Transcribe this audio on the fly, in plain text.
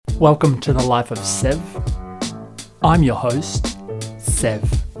Welcome to the life of Sev. I'm your host, Sev.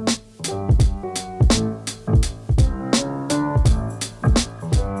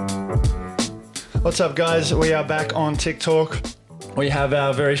 What's up, guys? We are back on TikTok. We have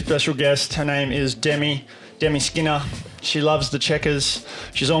our very special guest. Her name is Demi Skinner. She loves the checkers.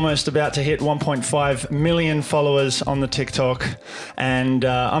 She's almost about to hit 1.5 million followers on the TikTok, and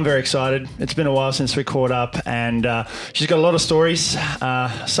I'm very excited. It's been a while since we caught up, and she's got a lot of stories.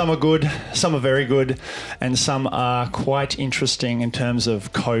 Some are good, some are very good, and some are quite interesting in terms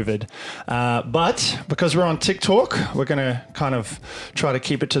of COVID. But because we're on TikTok, we're going to kind of try to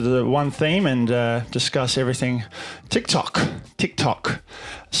keep it to the one theme and discuss everything TikTok.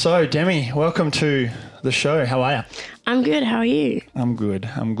 So, Demi, welcome to the show. How are you? I'm good. How are you? I'm good.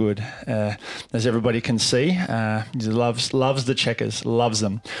 As everybody can see, she loves the checkers, loves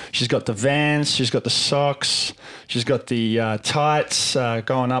them. She's got the Vans, she's got the socks, she's got the tights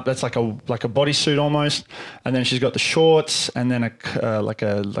going up. That's like a bodysuit almost, and then she's got the shorts, and then like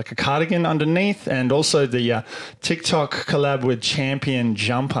a cardigan underneath, and also the TikTok collab with Champion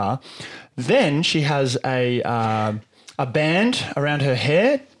jumper. Then she has a band around her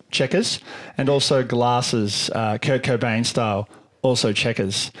hair, checkers, and also glasses, Kurt Cobain style, also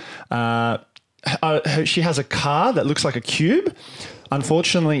checkers. She has a car that looks like a cube.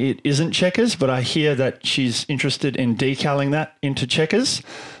 Unfortunately, it isn't checkers, but I hear that she's interested in decaling that into checkers.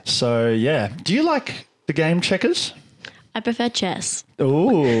 So, yeah. Do you like the game checkers? I prefer chess.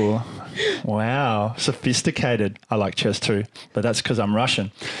 Ooh, wow. Sophisticated. I like chess too, but that's because I'm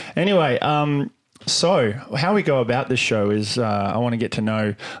Russian. Anyway, so how we go about this show is I want to get to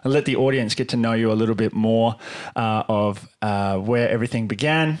know, and let the audience get to know you a little bit more of where everything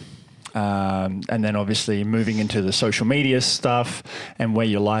began, and then obviously moving into the social media stuff and where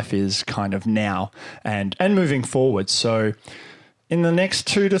your life is kind of now and moving forward. So in the next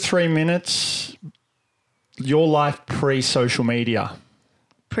 2 to 3 minutes, your life pre-social media.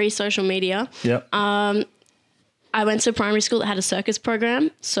 Pre-social media? Yep. I went to a primary school that had a circus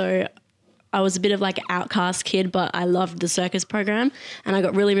program, so I was a bit of like an outcast kid, but I loved the circus program and I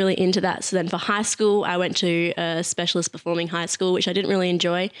got really, really into that. So then for high school, I went to a specialist performing high school, which I didn't really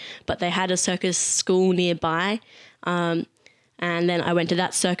enjoy, but they had a circus school nearby. And then I went to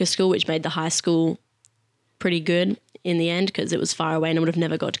that circus school, which made the high school pretty good in the end because it was far away and I would have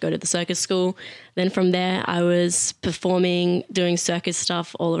never got to go to the circus school. Then from there, I was performing, doing circus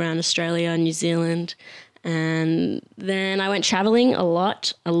stuff all around Australia and New Zealand. And then I went traveling a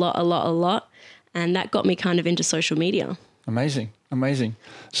lot. And that got me kind of into social media. Amazing.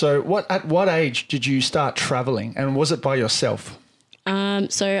 So at what age did you start traveling, and was it by yourself?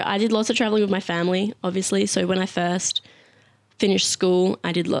 So I did lots of traveling with my family, obviously. So when I first finished school,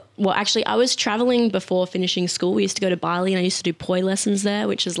 I was traveling before finishing school. We used to go to Bali and I used to do poi lessons there,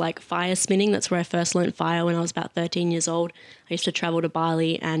 which is like fire spinning. That's where I first learned fire when I was about 13 years old. I used to travel to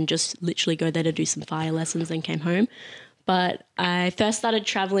Bali and just literally go there to do some fire lessons and came home. But I first started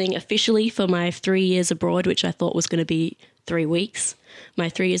traveling officially for my 3 years abroad, which I thought was going to be 3 weeks. My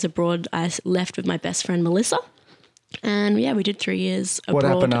 3 years abroad, I left with my best friend, Melissa. And yeah, we did 3 years abroad.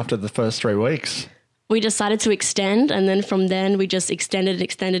 What happened after the first 3 weeks? We decided to extend, and then from then we just extended.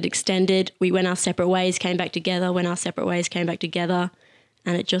 We went our separate ways, came back together,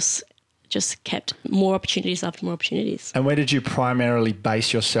 and it just kept more opportunities after more opportunities. And where did you primarily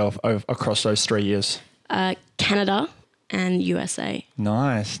base yourself across those 3 years? Canada and USA.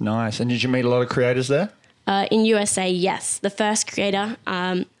 Nice. And did you meet a lot of creators there? In USA, yes. The first creator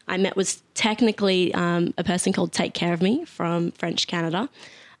I met was technically a person called Take Care of Me from French Canada,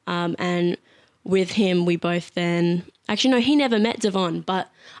 and with him, we both then... Actually, no, he never met Devon,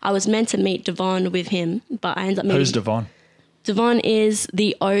 but I was meant to meet Devon with him, but I ended up meeting... Who's Devon? Devon is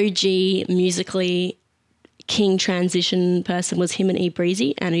the OG Musically king transition person, was him and E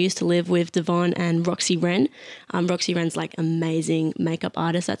Breezy, and I used to live with Devon and Roxy Wren. Roxy Wren's like amazing makeup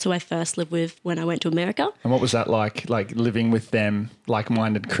artist. That's who I first lived with when I went to America. And what was that like living with them,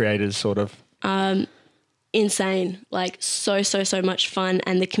 like-minded creators sort of? Insane, like so much fun,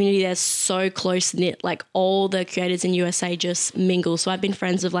 and the community there's so close knit. Like all the creators in USA just mingle. So I've been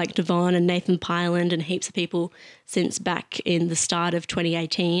friends with like Devon and Nathan Pyland and heaps of people since back in the start of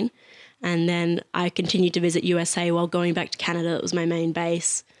 2018, and then I continued to visit USA while going back to Canada. It was my main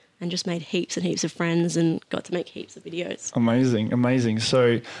base, and just made heaps and heaps of friends and got to make heaps of videos. Amazing.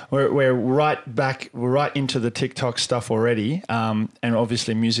 So we're right into the TikTok stuff already, and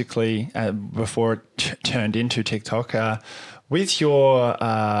obviously musically before it turned into TikTok. With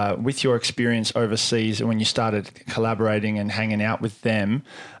your experience overseas and when you started collaborating and hanging out with them,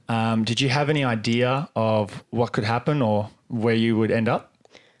 did you have any idea of what could happen or where you would end up?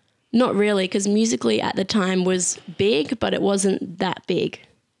 Not really, because Musically at the time was big, but it wasn't that big.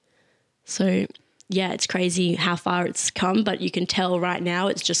 So, yeah, it's crazy how far it's come, but you can tell right now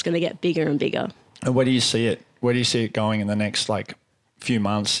it's just going to get bigger and bigger. And where do you see it? Where do you see it going in the next like few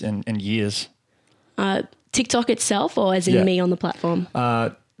months and years? TikTok itself, or as in me on the platform?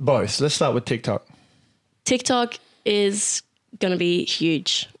 Both. Let's start with TikTok. TikTok is going to be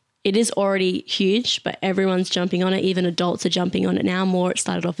huge. It is already huge, but everyone's jumping on it. Even adults are jumping on it now more. It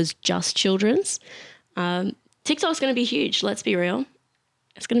started off as just children's. TikTok's going to be huge. Let's be real.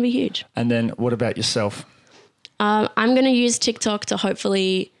 It's going to be huge. And then what about yourself? I'm going to use TikTok to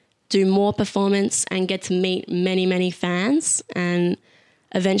hopefully do more performance and get to meet many, many fans and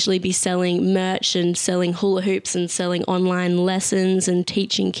eventually be selling merch and selling hula hoops and selling online lessons and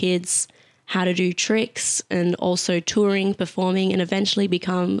teaching kids how to do tricks and also touring, performing, and eventually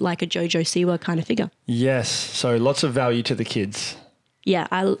become like a JoJo Siwa kind of figure. Yes. So lots of value to the kids. Yeah,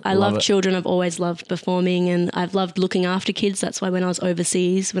 I love children. I've always loved performing and I've loved looking after kids. That's why when I was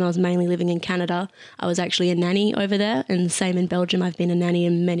overseas, when I was mainly living in Canada, I was actually a nanny over there. And same in Belgium, I've been a nanny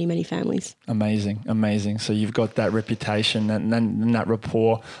in many, many families. Amazing, amazing. So you've got that reputation and that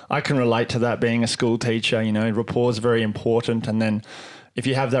rapport. I can relate to that being a school teacher. You know, rapport is very important. And then if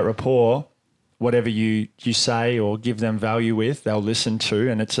you have that rapport, whatever you say or give them value with, they'll listen to.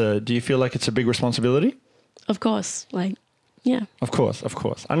 And do you feel like it's a big responsibility? Of course, yeah. Of course.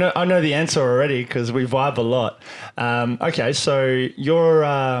 I know the answer already because we vibe a lot. Okay, so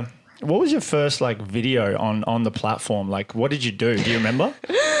what was your first video on the platform? Like, what did you do? Do you remember?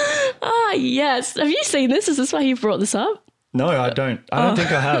 Yes. Have you seen this? Is this why you brought this up? No, I don't. I don't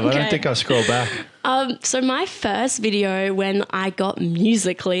think I have. Okay. I don't think I scrolled back. So my first video when I got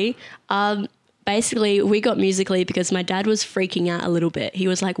Musically, basically, we got Musically because my dad was freaking out a little bit. He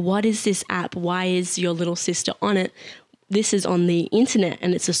was like, what is this app? Why is your little sister on it? This is on the internet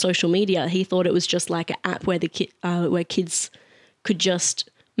and it's a social media. He thought it was just like an app where where kids could just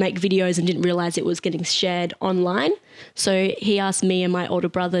make videos and didn't realize it was getting shared online. So he asked me and my older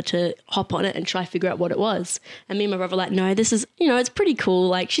brother to hop on it and try to figure out what it was. And me and my brother were like, no, this is, it's pretty cool.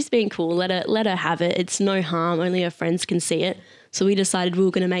 Like, she's being cool. Let her have it. It's no harm. Only her friends can see it. So we decided we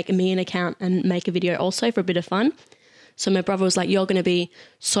were going to make me an account and make a video also for a bit of fun. So my brother was like, you're going to be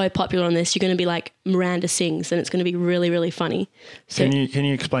so popular on this. You're going to be like Miranda Sings and it's going to be really, really funny. So Can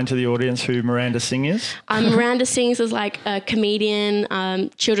you explain to the audience who Miranda Sing is? Miranda Sings is like a comedian,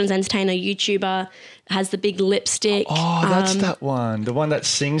 children's entertainer, YouTuber, has the big lipstick. Oh, that's that one. The one that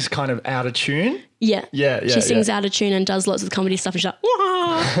sings kind of out of tune? Yeah. Yeah. She sings out of tune and does lots of comedy stuff and she's like,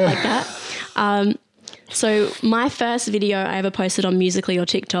 wah, like that. So my first video I ever posted on Musically or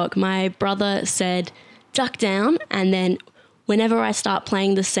TikTok, my brother said, duck down, and then whenever I start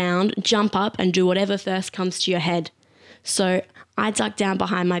playing the sound, jump up and do whatever first comes to your head. So I ducked down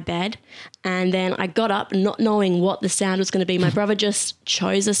behind my bed and then I got up not knowing what the sound was going to be. My brother just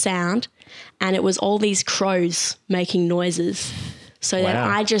chose a sound and it was all these crows making noises. So then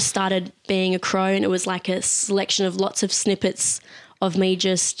I just started being a crow and it was like a selection of lots of snippets of me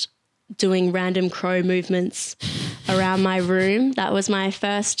just doing random crow movements around my room. That was my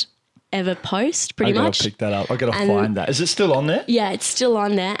first ever post, pretty much. I gotta pick that up. I gotta find that. Is it still on there? Yeah, it's still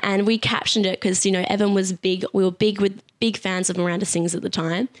on there. And we captioned it because, Evan was big. We were big fans of Miranda Sings at the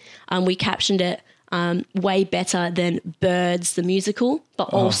time. We captioned it way better than Birds, the musical, but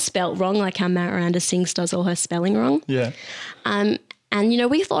all spelt wrong, like how Miranda Sings does all her spelling wrong. Yeah. And,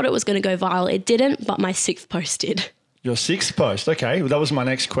 we thought it was going to go viral. It didn't, but my sixth post did. Your sixth post. Okay. Well, that was my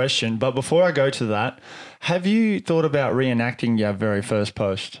next question. But before I go to that, have you thought about reenacting your very first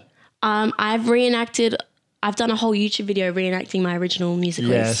post? I've done a whole YouTube video reenacting my original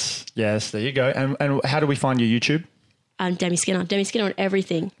Musicals. Yes, there you go. And how do we find your YouTube? Demi Skinner on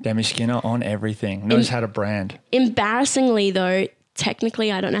everything. Demi Skinner on everything. Knows how to brand. Embarrassingly though,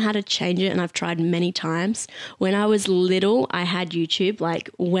 technically I don't know how to change it and I've tried many times. When I was little, I had YouTube. Like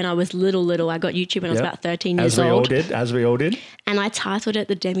when I was little, I got YouTube when I was about 13 years old. As we all did. And I titled it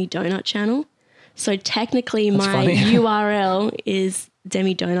the Demi Donut Channel. So technically my URL is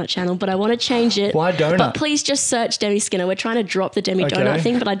Demi Donut Channel, but I want to change it. Why donut? But please just search Demi Skinner. We're trying to drop the Demi Donut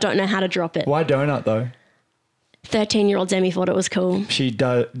thing, but I don't know how to drop it. Why donut though? 13-year-old Demi thought it was cool. She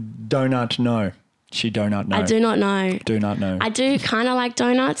donut know. She donut know. I do not know. Do not know. I do kind of like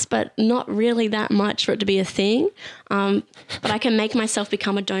donuts, but not really that much for it to be a thing. But I can make myself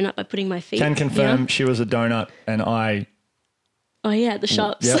become a donut by putting my feet. Can confirm she was a donut and I... Oh yeah, at the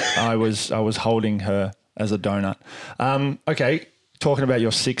shops. Yep, I was holding her as a donut. Okay, talking about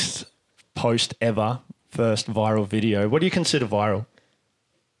your sixth post ever, first viral video. What do you consider viral?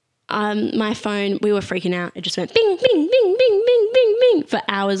 My phone, we were freaking out. It just went bing, bing, bing, bing, bing, bing, bing for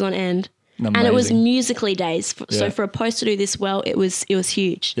hours on end. Amazing. And it was Musical.ly days. So Yeah. for a post to do this well, it was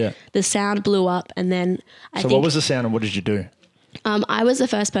huge. Yeah. The sound blew up, and then I think what was the sound and what did you do? I was the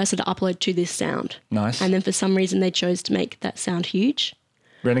first person to upload to this sound. Nice. And then for some reason they chose to make that sound huge.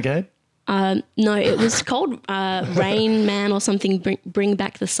 Renegade? No, it was called Rain Man or something. Bring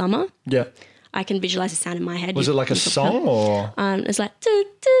Back the Summer. Yeah. I can visualize the sound in my head. Was it like a song or? It's like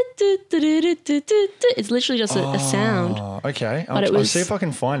it's literally just a sound. Oh, okay. But I'll see if I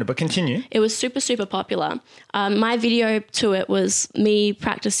can find it, but continue. It was super, super popular. My video to it was me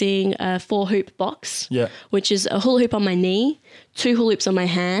practicing a 4-hoop box, Yeah. which is a hula hoop on my knee, 2 hula hoops on my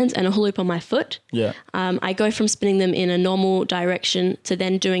hands, and a hula hoop on my foot. Yeah. I go from spinning them in a normal direction to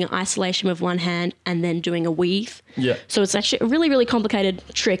then doing an isolation with one hand and then doing a weave. Yeah. So it's actually a really, really complicated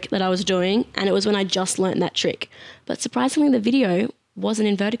trick that I was doing, and it was when I just learned that trick. But surprisingly, the video wasn't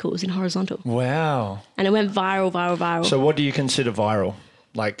in vertical, it was in horizontal. Wow. And it went viral, viral, viral. So what do you consider viral?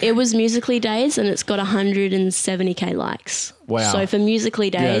 Like It was Musical.ly days, and it's got 170k likes. Wow. So for Musical.ly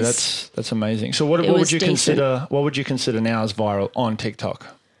days, yeah, that's amazing. So what was would you decent. consider? What would you consider now as viral on TikTok?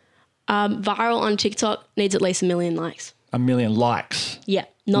 viral on TikTok needs at least 1 million likes. 1 million likes. Yeah,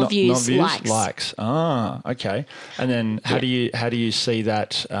 not views, likes. Likes. Ah, okay. And then how do you see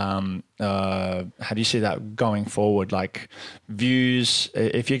that? How do you see that going forward? Like views.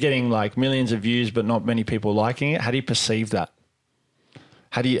 If you're getting like millions of views but not many people liking it, how do you perceive that?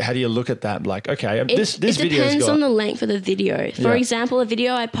 How do you look at that? Like, okay, this It video's depends got on the length of the video. For example, a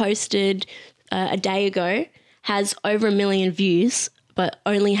video I posted a day ago has over 1 million views, but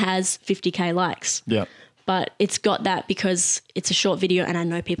only has 50k likes. yeah. But it's got that because it's a short video, and I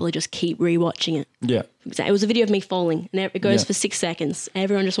know people will just keep rewatching it. Yeah. It was a video of me falling, and it goes Yeah. for 6 seconds.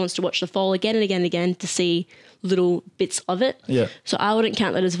 Everyone just wants to watch the fall again and again and again to see little bits of it. Yeah. So I wouldn't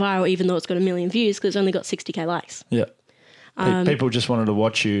count that as viral, even though it's got 1 million views, because it's only got 60k likes. Yeah. People just wanted to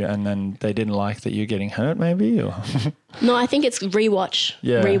watch you and then they didn't like that you're getting hurt maybe or No, I think it's rewatch.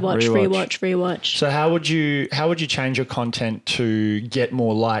 Yeah, Rewatch. So how would you change your content to get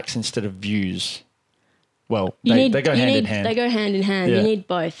more likes instead of views? Well, they go hand in hand. They go hand in hand. Yeah. You need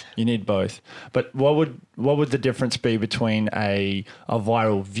both. You need both. But what would the difference be between a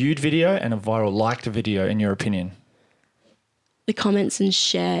viral viewed video and a viral liked video in your opinion? The comments and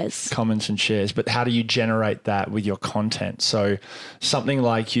shares. Comments and shares, but how do you generate that with your content? So something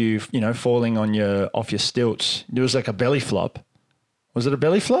like you falling off your stilts. It was like a belly flop. Was it a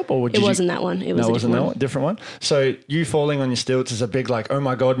belly flop or It wasn't that one. It was it wasn't that one. Different one. So you falling on your stilts is a big like oh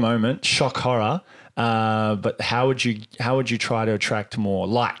my god moment, shock horror. But how would you try to attract more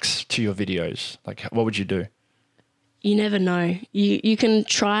likes to your videos? Like what would you do? You never know. You can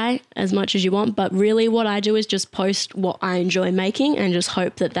try as much as you want, but really what I do is just post what I enjoy making and just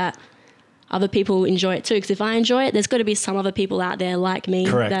hope that other people enjoy it too. Because if I enjoy it, there's got to be some other people out there like me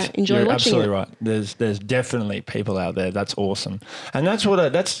that enjoy You're watching absolutely it. right. There's definitely people out there. That's awesome. And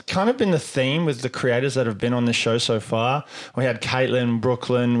that's kind of been the theme with the creators that have been on this show so far. We had Caitlin,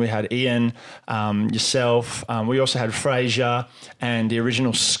 Brooklyn, we had Ian, yourself. We also had Fraser and the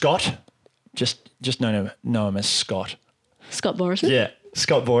original Scott. Just know him as Scott. Scott Morrison? Yeah,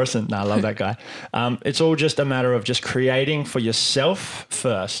 Scott Morrison. No, I love that guy. It's all just a matter of just creating for yourself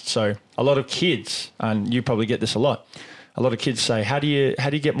first. So a lot of kids, and you probably get this a lot of kids say, how do you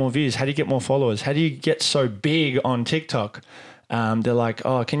get more views? How do you get more followers? How do you get so big on TikTok? They're like,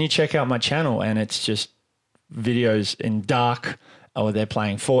 oh, can you check out my channel? And it's just videos in dark, or they're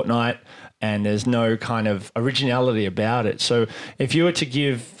playing Fortnite, and there's no kind of originality about it. So if you were to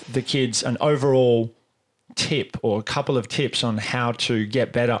give the kids an overall tip or a couple of tips on how to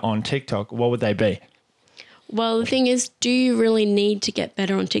get better on TikTok, what would they be? Well, the thing is, do you really need to get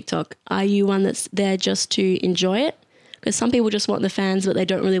better on TikTok? Are you one that's there just to enjoy it? Because some people just want the fans, but they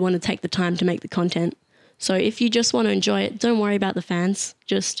don't really want to take the time to make the content. So if you just want to enjoy it, don't worry about the fans.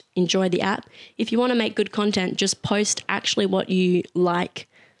 Just enjoy the app. If you want to make good content, just post actually what you like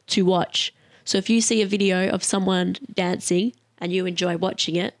to watch. So if you see a video of someone dancing and you enjoy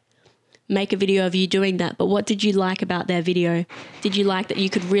watching it, make a video of you doing that. But what did you like about their video? Did you like that you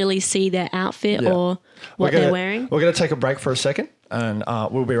could really see their outfit or what they're wearing? We're going to take a break for a second and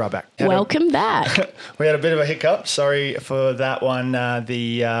we'll be right back. Welcome back. We had a bit of a hiccup. Sorry for that one.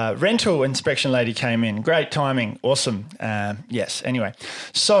 The rental inspection lady came in. Great timing. Awesome. Yes. Anyway,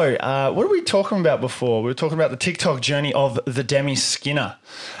 so what were we talking about before? We were talking about the TikTok journey of the Demi Skinner.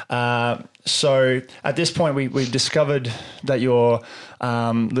 So at this point, we've discovered that your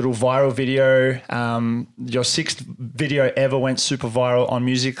little viral video, your 6th video ever went super viral on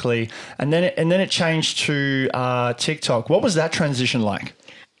Musical.ly, and then it changed to TikTok. What was that transition like?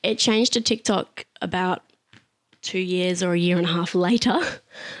 It changed to TikTok about 2 years or a year and a half later.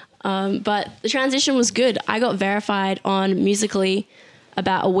 But the transition was good. I got verified on Musical.ly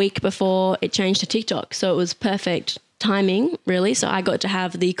about a week before it changed to TikTok. So it was perfect timing, really. So I got to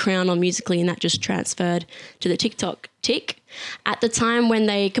have the crown on Musical.ly, and that just transferred to the TikTok tick. At the time when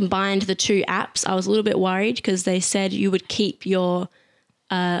they combined the two apps, I was a little bit worried because they said you would keep your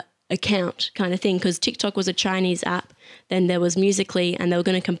account kind of thing, because TikTok was a Chinese app, then there was Musical.ly, and they were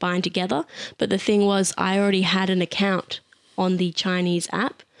going to combine together. But the thing was, I already had an account on the Chinese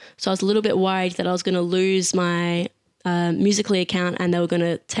app, so I was a little bit worried that I was going to lose my Musical.ly account and they were going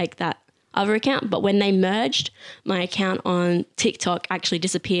to take that other account. But when they merged, my account on TikTok actually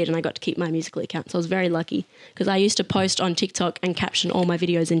disappeared and I got to keep my Musical.ly account. So I was very lucky because I used to post on TikTok and caption all my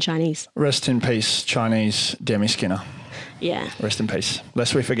videos in Chinese. Rest in peace, Chinese Demi Skinner. Yeah. Rest in peace,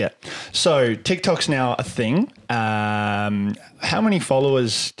 lest we forget. So TikTok's now a thing. How many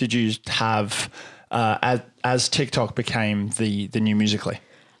followers did you have as TikTok became the new Musical.ly?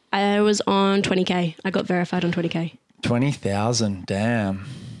 I was on 20K. I got verified on 20K. 20,000, damn.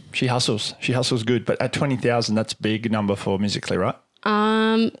 She hustles. She hustles good. But at 20,000, that's a big number for Musical.ly, right?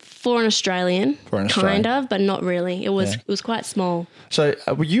 For an Australian, kind of, but not really. It was quite small. So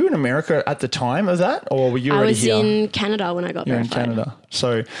were you in America at the time of that, or were you already here? I was in Canada when I got verified. You're in Canada.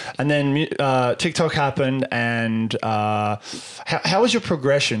 So, and then TikTok happened, and how was your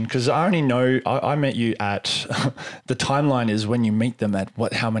progression? Because I only know, I met you at, the timeline is when you meet them at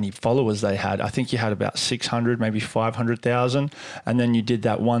how many followers they had. I think you had about 600, maybe 500,000. And then you did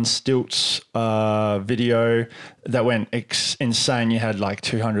that one Stilts video that went insane. You had like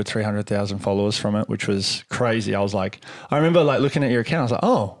 200, 300,000 followers from it, which was crazy. I remember like looking at your account, I was like,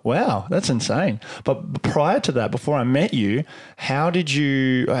 oh, wow, that's insane. But prior to that, before I met you,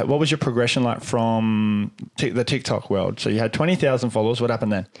 what was your progression like from the TikTok world? So you had 20,000 followers. What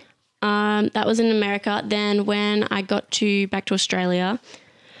happened then? That was in America. Then when I got back to Australia,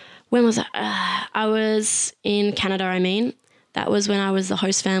 when was I? I was in Canada, That was when I was the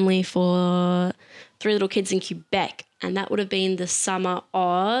host family for 3 little kids in Quebec. And that would have been the summer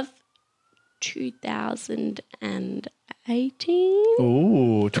of 2018.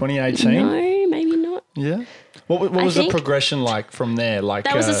 Ooh, 2018? No, maybe not. Yeah. What was the progression like from there?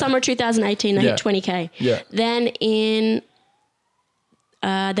 That was the summer of 2018. I hit 20K. Yeah. Then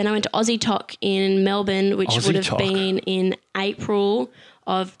then I went to Aussie Talk in Melbourne, which would have been in April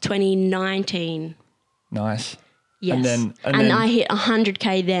of 2019. Nice. Yes. And I hit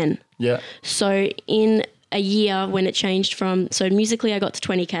 100K then. Yeah. So in a year when it changed so Musical.ly I got to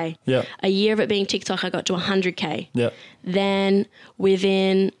 20K. Yeah. A year of it being TikTok, I got to 100K. Yeah. Then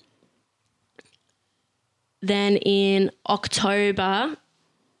in October,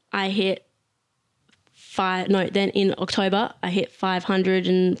 I hit in October, I hit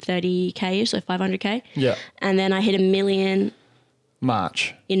 530K, so 500K. Yeah. And then I hit 1 million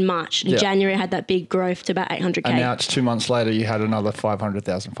in March. In January, I had that big growth to about 800K. And now it's 2 months later, you had another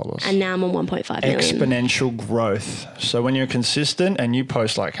 500,000 followers. And now I'm on 1.5 million. Exponential growth. So when you're consistent and you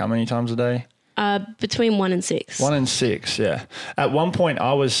post like how many times a day? Between 1 and 6. 1 and 6, yeah. At one point,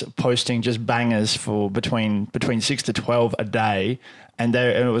 I was posting just bangers for between 6 to 12 a day, and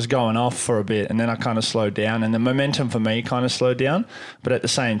it was going off for a bit, and then I kind of slowed down, and the momentum for me kind of slowed down. But at the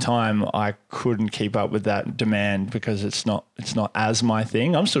same time, I couldn't keep up with that demand because it's not as my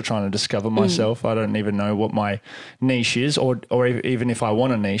thing. I'm still trying to discover myself. I don't even know what my niche is, or even if I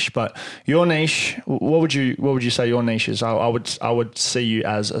want a niche. But your niche, what would you say your niche is? I would see you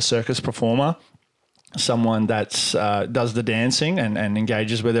as a circus performer, someone that's does the dancing and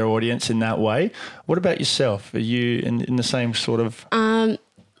engages with their audience in that way. What about yourself? Are you in the same sort of...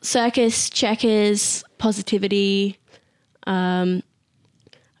 circus, checkers, positivity, kind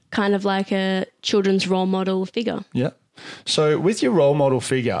of like a children's role model figure. Yeah. So with your role model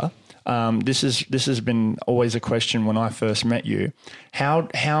figure, this has been always a question when I first met you.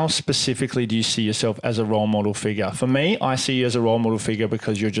 How specifically do you see yourself as a role model figure? For me, I see you as a role model figure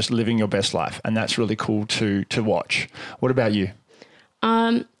because you're just living your best life, and that's really cool to watch. What about you?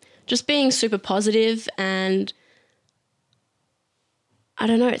 Just being super positive, and I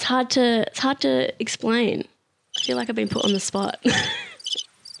don't know, it's hard to explain. I feel like I've been put on the spot.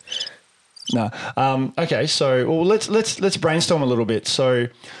 No. Okay. So, let's brainstorm a little bit. So,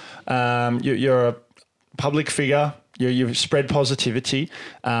 you're a public figure. You've spread positivity.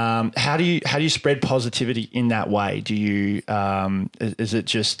 How do you spread positivity in that way? Do you is it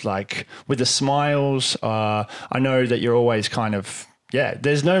just like with the smiles? I know that you're always kind of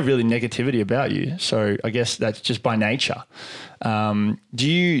there's no really negativity about you. So I guess that's just by nature. Do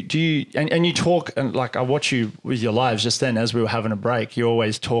you, and you talk, and like I watch you with your lives just then as we were having a break, you're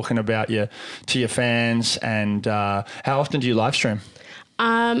always talking about to your fans, and how often do you live stream?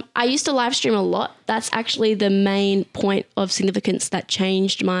 I used to live stream a lot. That's actually the main point of significance that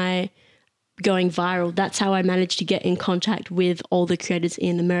changed my going viral. That's how I managed to get in contact with all the creators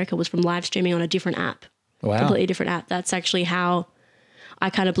in America, was from live streaming on a different app. Wow. Completely different app. That's actually how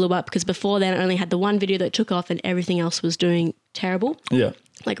I kind of blew up, because before then I only had the one video that took off and everything else was doing terrible. Yeah.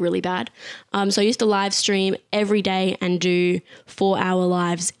 Like really bad. So I used to live stream every day and do 4-hour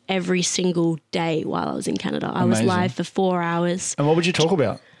lives every single day while I was in Canada. I was live for 4 hours. And what would you talk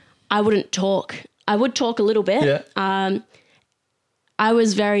about? I wouldn't talk. I would talk a little bit. Yeah. I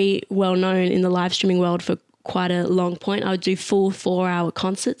was very well known in the live streaming world for quite a long point. I would do full 4-hour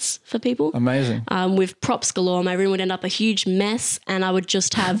concerts for people. Amazing. With props galore. My room would end up a huge mess, and I would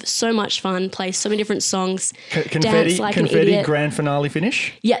just have so much fun, play so many different songs, dance like an idiot. Grand finale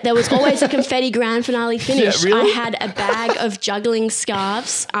finish? Yeah, there was always a confetti grand finale finish. Yeah, really? I had a bag of juggling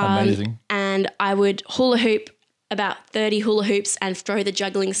scarves. Amazing. And I would hula hoop about 30 hula hoops and throw the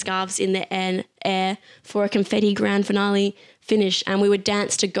juggling scarves in the air for a confetti grand finale finish. And we would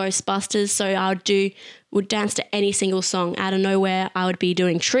dance to Ghostbusters. So I would dance to any single song. Out of nowhere, I would be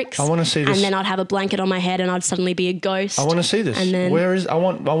doing tricks. I want to see this. And then I'd have a blanket on my head and I'd suddenly be a ghost. I want to see this. And then I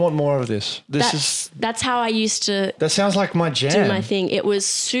want more of this. That's how I used to. That sounds like my jam. Do my thing. It was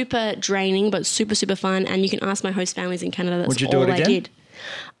super draining, but super, super fun. And you can ask my host families in Canada. That's Would you do all it again?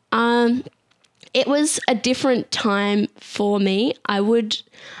 I did. It was a different time for me. I would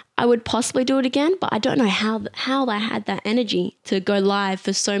possibly do it again, but I don't know how I had that energy to go live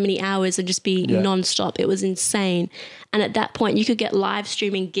for so many hours and just be nonstop. It was insane. And at that point, you could get live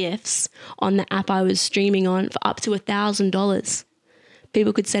streaming gifts on the app I was streaming on for up to $1,000.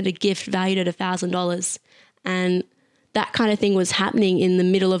 People could send a gift valued at $1,000. And that kind of thing was happening in the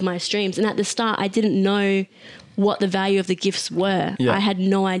middle of my streams. And at the start, I didn't know what the value of the gifts were. Yeah. I had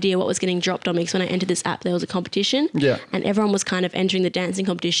no idea what was getting dropped on me, because when I entered this app, there was a competition and everyone was kind of entering the dancing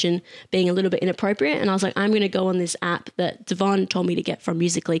competition being a little bit inappropriate. And I was like, I'm going to go on this app that Devon told me to get from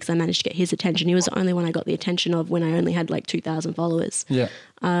Musical.ly, because I managed to get his attention. He was the only one I got the attention of when I only had like 2,000 followers. Yeah.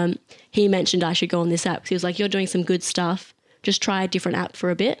 He mentioned I should go on this app because he was like, you're doing some good stuff. Just try a different app for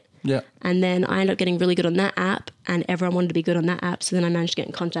a bit. Yeah. And then I ended up getting really good on that app, and everyone wanted to be good on that app. So then I managed to get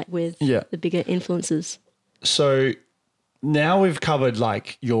in contact with the bigger influencers. So now we've covered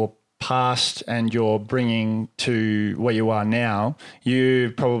like your past and your bringing to where you are now.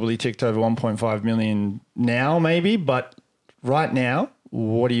 You probably ticked over 1.5 million now maybe, but right now,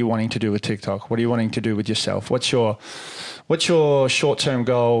 what are you wanting to do with TikTok? What are you wanting to do with yourself? What's your short-term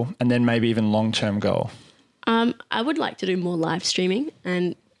goal, and then maybe even long-term goal? I would like to do more live streaming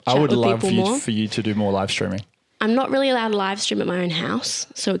and chat with people more. I would love for you to do more live streaming. I'm not really allowed to live stream at my own house,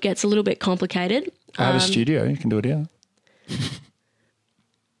 so it gets a little bit complicated. I have a studio. You can do it here.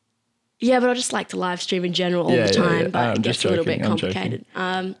 Yeah, but I just like to live stream in general all the time, but it gets a little bit complicated.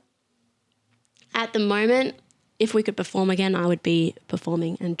 At the moment, if we could perform again, I would be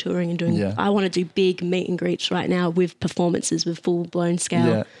performing and touring and doing. I want to do big meet and greets right now with performances, with full-blown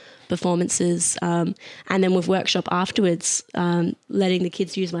scale performances, and then with workshop afterwards, letting the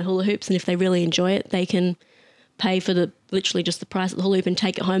kids use my hula hoops, and if they really enjoy it, they can pay for literally just the price of the hula hoop and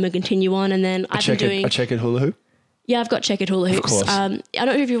take it home and continue on. And then I've been doing a checkered hula hoop. Yeah, I've got checkered hula hoops. Of course. I don't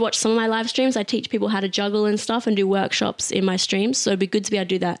know if you've watched some of my live streams. I teach people how to juggle and stuff and do workshops in my streams. So it'd be good to be able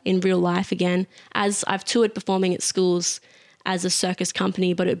to do that in real life again. As I've toured performing at schools as a circus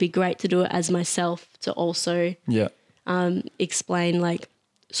company, but it'd be great to do it as myself to also explain like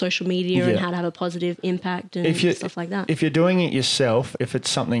social media and how to have a positive impact and stuff like that. If you're doing it yourself, if it's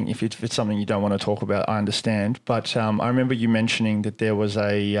something you don't want to talk about, I understand. But I remember you mentioning that there was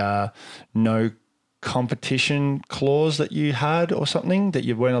a no competition clause that you had or something, that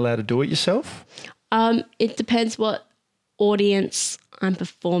you weren't allowed to do it yourself? It depends what audience I'm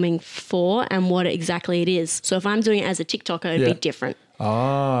performing for and what exactly it is. So if I'm doing it as a TikToker, it'd be different.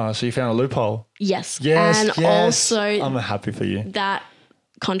 Ah, so you found a loophole. Yes. Yes. And also I'm happy for you. That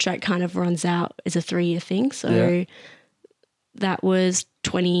contract kind of runs out as a 3-year thing. So that was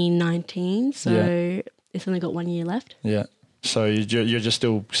 2019. So it's only got 1 year left. Yeah. So you're just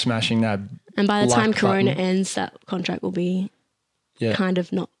still smashing that. And by the time Corona ends, that contract will be kind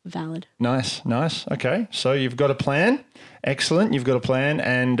of not valid. Nice. Okay. So you've got a plan. Excellent. You've got a plan.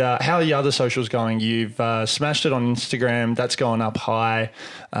 And how are your other socials going? You've smashed it on Instagram. That's going up high.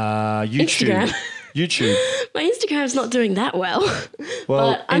 YouTube. My Instagram's not doing that well.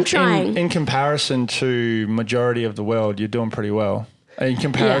 Well, but I'm trying. In comparison to majority of the world, you're doing pretty well. In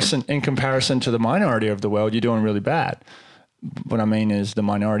comparison to the minority of the world, you're doing really bad. What I mean is the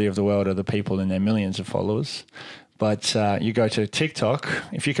minority of the world are the people in their millions of followers. But you go to TikTok,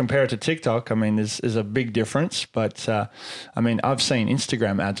 if you compare it to TikTok, I mean, there's a big difference. But I mean, I've seen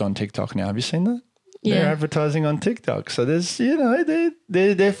Instagram ads on TikTok now. Have you seen that? Yeah. They're advertising on TikTok. So there's,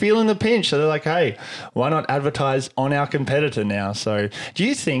 they're feeling the pinch. So they're like, hey, why not advertise on our competitor now? So do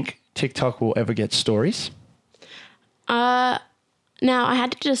you think TikTok will ever get stories? Now, I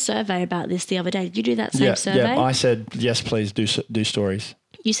had to do a survey about this the other day. Did you do that same survey? Yeah, I said, yes, please do stories.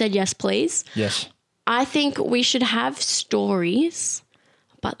 You said yes, please? Yes. I think we should have stories,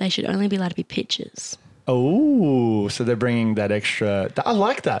 but they should only be allowed to be pictures. Oh, so they're bringing that extra. I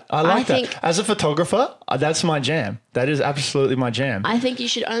like that. I like that. As a photographer, that's my jam. That is absolutely my jam. I think you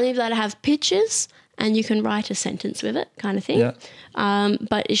should only be allowed to have pictures and you can write a sentence with it kind of thing. Yeah.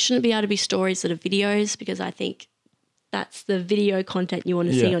 But it shouldn't be able to be stories that are videos because I think that's the video content you want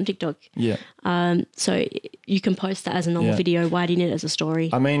to see on TikTok. Yeah. So you can post that as a normal video. Why do you need it as a story?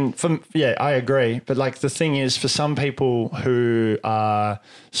 I mean, I agree. But like the thing is, for some people who are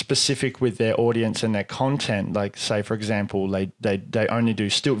specific with their audience and their content, like say, for example, they only do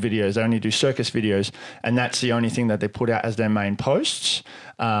stilt videos, they only do circus videos, and that's the only thing that they put out as their main posts.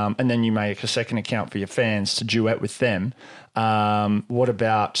 And then you make a second account for your fans to duet with them. What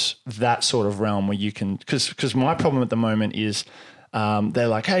about that sort of realm where you can, because my problem at the moment is they're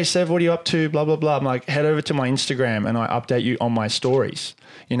like, hey, Sev, what are you up to? Blah, blah, blah. I'm like, head over to my Instagram and I update you on my stories.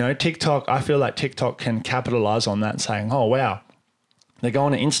 TikTok, I feel like TikTok can capitalize on that saying, oh, wow, they're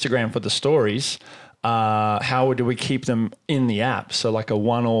going to Instagram for the stories. How do we keep them in the app? So like a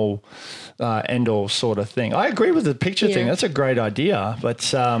one-all, end-all sort of thing. I agree with the picture thing. That's a great idea.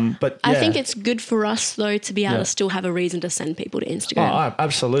 But I think it's good for us though to be able to still have a reason to send people to Instagram. Oh,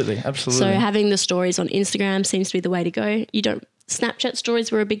 absolutely. So having the stories on Instagram seems to be the way to go. Snapchat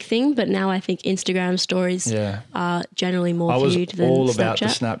stories were a big thing, but now I think Instagram stories are generally more viewed than Snapchat. I was all about the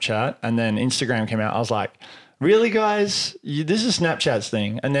Snapchat, and then Instagram came out. I was like, really, guys? This is Snapchat's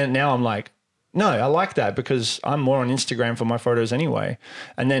thing. And then now I'm like, no, I like that because I'm more on Instagram for my photos anyway.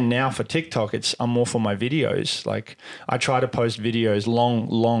 And then now for TikTok, I'm more for my videos. Like I try to post videos,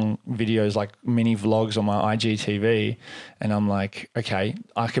 long videos, like mini vlogs on my IGTV. And I'm like, okay,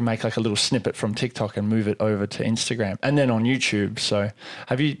 I can make like a little snippet from TikTok and move it over to Instagram and then on YouTube. So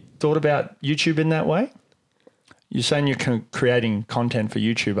have you thought about YouTube in that way? You're saying you're creating content for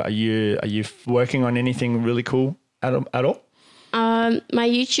YouTube. Are you working on anything really cool at all? My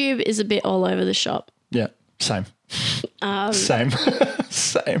YouTube is a bit all over the shop. Yeah, same. Same.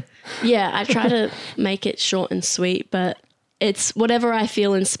 Yeah, I try to make it short and sweet, but it's whatever I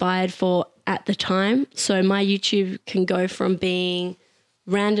feel inspired for at the time. So my YouTube can go from being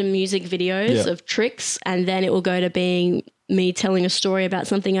random music videos of tricks, and then it will go to being me telling a story about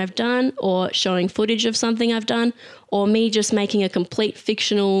something I've done or showing footage of something I've done, or me just making a complete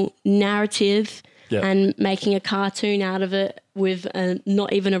fictional narrative and making a cartoon out of it with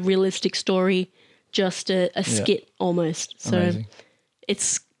not even a realistic story, just a skit almost. So amazing.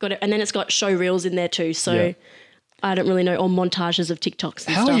 It's got and then it's got show reels in there too. So I don't really know, or montages of TikToks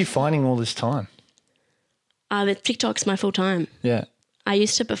and How stuff. are you finding all this time? TikTok's my full time. Yeah. I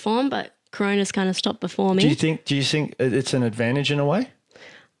used to perform, but Corona's kind of stopped performing. Do you think it's an advantage in a way?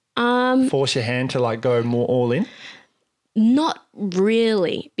 Force your hand to like go more all in? Not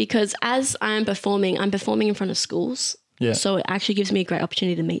really, because as I'm performing in front of schools. Yeah. So it actually gives me a great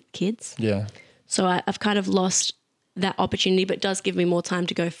opportunity to meet kids. Yeah. So I've kind of lost that opportunity, but it does give me more time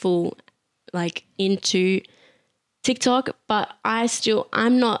to go full like into TikTok. But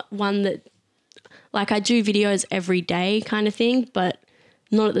I'm not one that, like I do videos every day kind of thing, but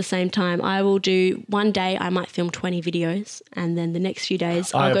not at the same time. I will do one day, I might film 20 videos, and then the next few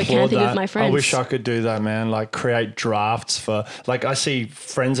days I'll go camping with my friends. I wish I could do that, man. Like create drafts for, like I see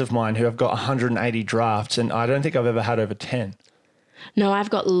friends of mine who have got 180 drafts and I don't think I've ever had over 10. No, I've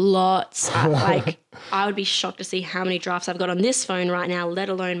got lots. I would be shocked to see how many drafts I've got on this phone right now, let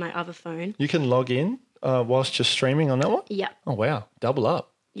alone my other phone. You can log in whilst you're streaming on that one? Yeah. Oh, wow. Double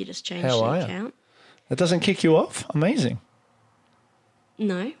up. You just change the account. That doesn't kick you off? Amazing.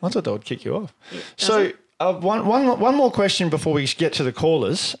 No. I thought that would kick you off. So one more question before we get to the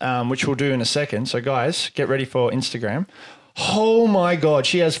callers, which we'll do in a second. So guys, get ready for Instagram. Oh my God,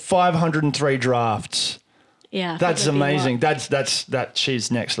 she has 503 drafts. Yeah. That's amazing.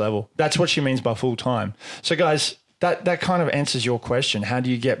 She's next level. That's what she means by full time. So guys, that kind of answers your question. How do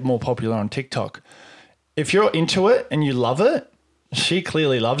you get more popular on TikTok? If you're into it and you love it, she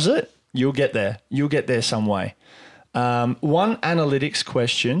clearly loves it, you'll get there. You'll get there some way. One analytics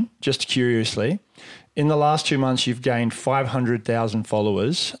question, just curiously, in the last 2 months, you've gained 500,000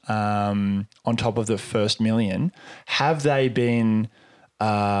 followers on top of the first million. Have they been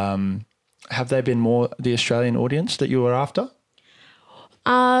more the Australian audience that you were after?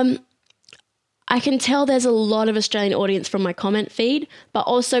 I can tell there's a lot of Australian audience from my comment feed, but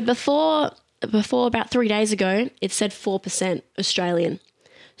also before about 3 days ago, it said 4% Australian.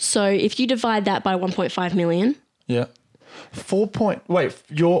 So if you divide that by 1.5 million. Yeah.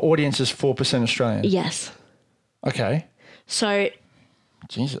 Your audience is 4% Australian? Yes. Okay. So.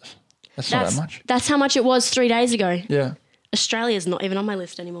 Jesus. That's not that much. That's how much it was 3 days ago. Yeah. Australia's not even on my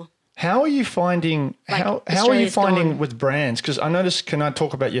list anymore. How are you finding with brands? Because I noticed, can I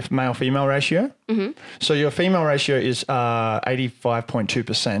talk about your male-female ratio? Mm-hmm. So your female ratio is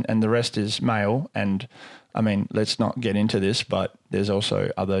 85.2% and the rest is male. And I mean, let's not get into this, but there's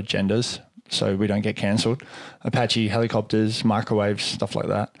also other genders so we don't get cancelled. Apache helicopters, microwaves, stuff like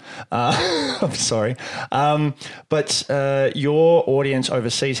that. I'm sorry. But your audience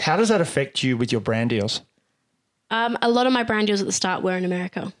overseas, how does that affect you with your brand deals? A lot of my brand deals at the start were in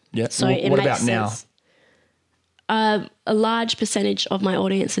America. Yeah. So what about now? A large percentage of my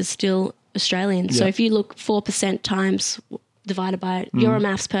audience is still Australian. Yeah. So if you look 4% times divided by, you're a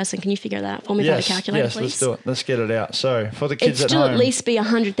maths person. Can you figure that out for me without a calculator, please? Yes, let's do it. Let's get it out. So for the kids at home. It'd still at least be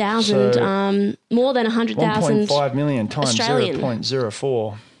 100,000, more than 100,000. 1.5 million times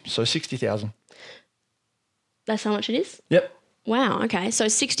 0.04. So 60,000. That's how much it is? Yep. Wow. Okay. So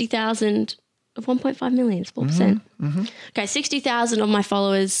 60,000 of 1.5 million is 4%. Mm-hmm. Mm-hmm. Okay. 60,000 of my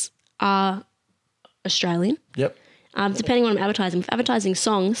followers are Australian. Yep. Depending on what I'm advertising. If advertising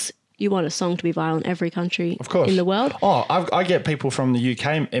songs, you want a song to be viral in every country in the world. Oh, I get people from the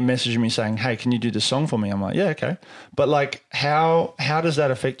UK messaging me saying, hey, can you do this song for me? I'm like, yeah, okay. But like, how does that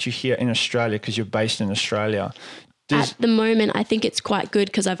affect you here in Australia because you're based in Australia? At the moment, I think it's quite good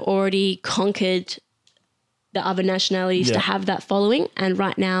because I've already conquered the other nationalities to have that following. And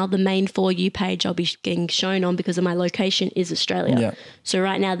right now, the main For You page I'll be getting shown on because of my location is Australia. Yeah. So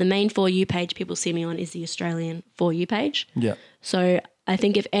right now, the main For You page people see me on is the Australian For You page. Yeah. So I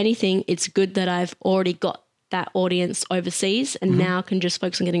think if anything, it's good that I've already got that audience overseas and now can just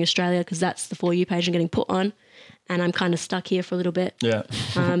focus on getting Australia because that's the For You page I'm getting put on. And I'm kind of stuck here for a little bit. Yeah.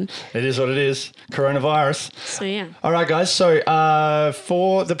 It is what it is. Coronavirus. So, yeah. All right, guys. So,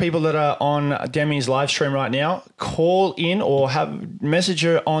 for the people that are on Demi's live stream right now, call in or message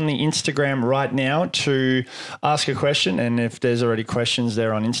her on the Instagram right now to ask a question. And if there's already questions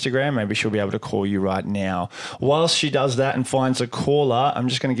there on Instagram, maybe she'll be able to call you right now. Whilst she does that and finds a caller, I'm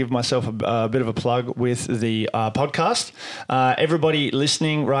just going to give myself a bit of a plug with the podcast. Everybody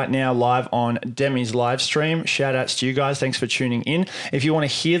listening right now live on Demi's live stream, shout out to you guys. Thanks for tuning in. If you want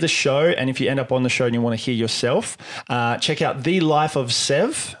to hear the show and if you end up on the show and you want to hear yourself, check out The Life of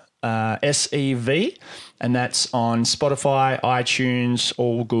Sev, SEV, and that's on Spotify, iTunes,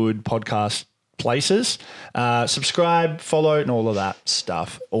 all good podcast places. Subscribe, follow, and all of that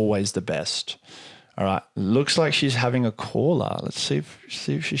stuff. Always the best. All right. Looks like she's having a caller. Let's see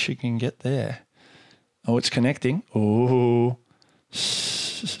if she can get there. Oh, it's connecting. Oh.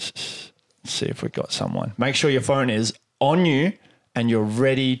 Let's see if we've got someone. Make sure your phone is on you and you're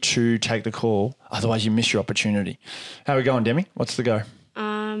ready to take the call. Otherwise, you miss your opportunity. How are we going, Demi? What's the go?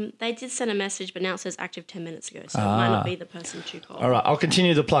 They did send a message, but now it says active 10 minutes ago, so it might not be the person to call. All right, I'll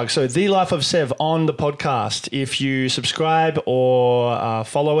continue the plug. So The Life of Sev on the podcast. If you subscribe or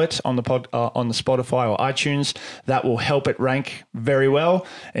follow it on the Spotify or iTunes, that will help it rank very well.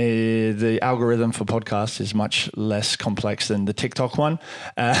 The algorithm for podcasts is much less complex than the TikTok one.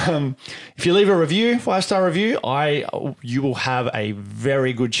 If you leave a review, 5-star review, you will have a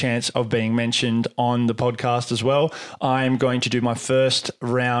very good chance of being mentioned on the podcast as well. I'm going to do my first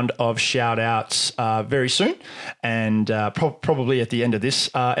round of shout outs very soon and probably at the end of this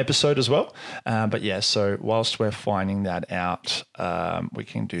episode as well. But yeah, so whilst we're finding that out, we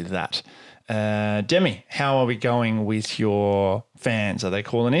can do that. Demi, how are we going with your fans? Are they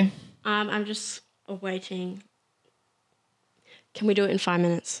calling in? I'm just waiting. Can we do it in 5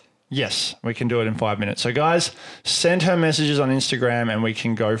 minutes? Yes, we can do it in 5 minutes. So guys, send her messages on Instagram and we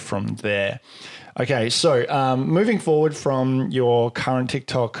can go from there. Okay, so moving forward from your current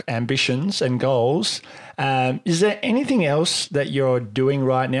TikTok ambitions and goals, is there anything else that you're doing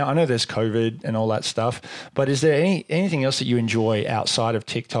right now? I know there's COVID and all that stuff, but is there anything else that you enjoy outside of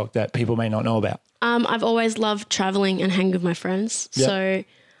TikTok that people may not know about? I've always loved traveling and hanging with my friends. Yep. So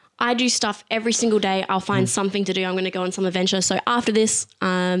I do stuff every single day. I'll find something to do. I'm going to go on some adventure. So after this,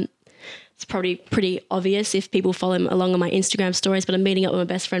 it's probably pretty obvious if people follow along on my Instagram stories, but I'm meeting up with my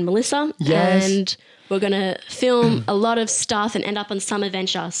best friend Melissa. Yes. And we're going to film a lot of stuff and end up on some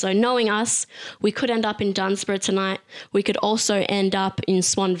adventure. So knowing us, we could end up in Dunsborough tonight. We could also end up in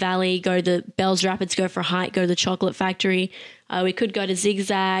Swan Valley, go to Bells Rapids, go for a hike, go to the chocolate factory. We could go to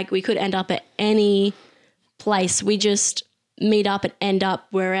Zigzag. We could end up at any place. We just meet up and end up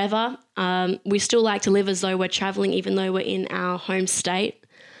wherever. We still like to live as though we're traveling, even though we're in our home state.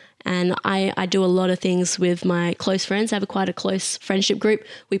 And I do a lot of things with my close friends. I have quite a close friendship group.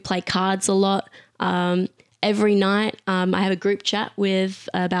 We play cards a lot. Every night I have a group chat with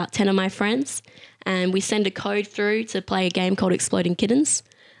about 10 of my friends, and we send a code through to play a game called Exploding Kittens.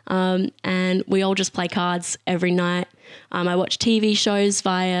 And we all just play cards every night. I watch TV shows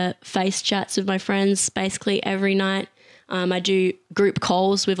via face chats with my friends basically every night. I do group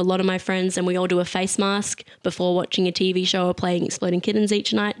calls with a lot of my friends, and we all do a face mask before watching a TV show or playing Exploding Kittens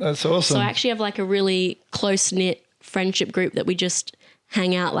each night. That's awesome. So I actually have like a really close-knit friendship group that we just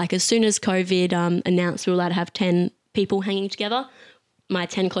hang out. Like as soon as COVID announced we were allowed to have 10 people hanging together, my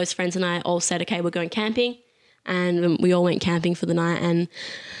 10 close friends and I all said, okay, we're going camping. And we all went camping for the night. And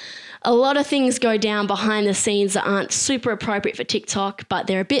a lot of things go down behind the scenes that aren't super appropriate for TikTok, but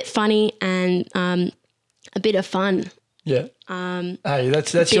they're a bit funny and a bit of fun. Yeah. Hey,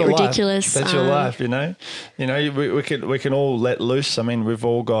 that's your ridiculous. Life. That's your life, you know. You know, we can all let loose. I mean, we've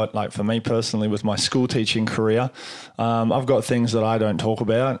all got, like for me personally, with my school teaching career, I've got things that I don't talk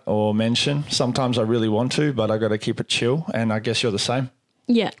about or mention. Sometimes I really want to, but I got to keep it chill. And I guess you're the same.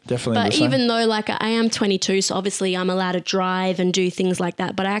 Yeah, definitely. But even though like I am 22, so obviously I'm allowed to drive and do things like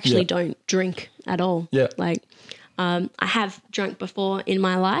that, but I actually don't drink at all. Yeah. Like I have drunk before in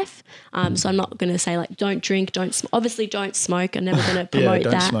my life, so I'm not going to say like don't drink, obviously don't smoke. I'm never going to promote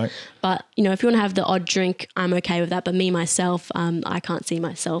don't that. Smoke. But you know, if you want to have the odd drink, I'm okay with that. But me myself, I can't see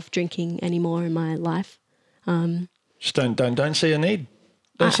myself drinking anymore in my life. Just don't see a need.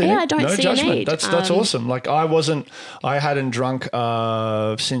 I don't see judgment. a need. That's awesome. Like I hadn't drunk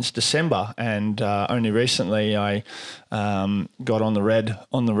since December, and only recently I got on the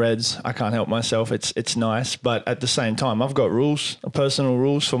reds. I can't help myself. It's nice, but at the same time, I've got rules, personal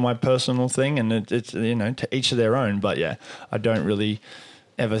rules for my personal thing, and it's you know, to each of their own. But yeah, I don't really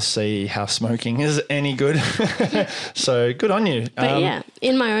ever see how smoking is any good. So good on you. But yeah,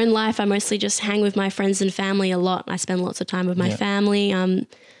 in my own life, I mostly just hang with my friends and family a lot. I spend lots of time with my family.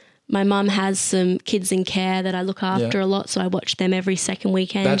 My mum has some kids in care that I look after a lot, so I watch them every second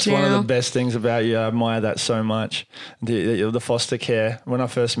weekend. That's one of the best things about you. I admire that so much. The foster care. When I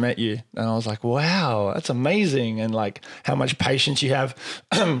first met you, and I was like, wow, that's amazing. And like how much patience you have.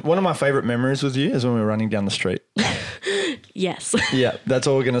 One of my favorite memories with you is when we were running down the street. Yes. Yeah, that's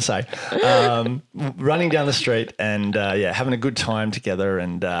all we're going to say. Running down the street and having a good time together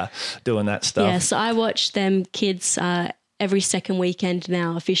and doing that stuff. Yeah, so I watch them kids every second weekend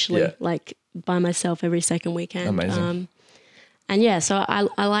now officially, like by myself every second weekend. Amazing. And yeah, so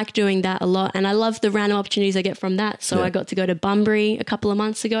I like doing that a lot, and I love the random opportunities I get from that. So I got to go to Bunbury a couple of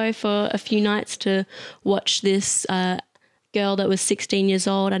months ago for a few nights to watch this girl that was 16 years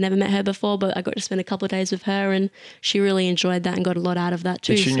old. I never met her before, but I got to spend a couple of days with her, and she really enjoyed that and got a lot out of that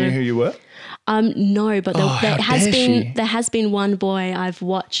too. Did she know who you were? No, but there has been one boy I've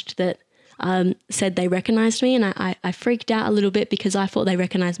watched that said they recognized me, and I freaked out a little bit because I thought they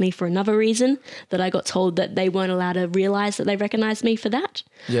recognized me for another reason, that I got told that they weren't allowed to realize that they recognized me for that.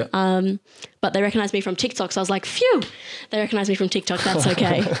 Yeah. But they recognized me from TikTok, so I was like, phew, they recognized me from TikTok, that's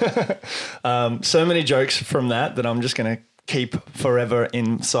okay. So many jokes from that I'm just going to keep forever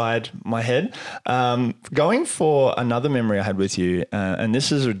inside my head. Going for another memory I had with you, and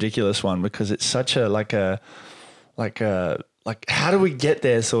this is a ridiculous one because it's such a like how do we get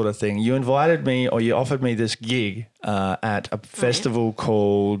there sort of thing. You invited me, or you offered me this gig at a festival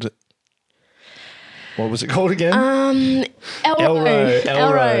called, what was it called again?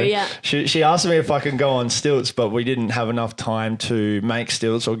 Elro. Yeah. She asked me if I can go on stilts, but we didn't have enough time to make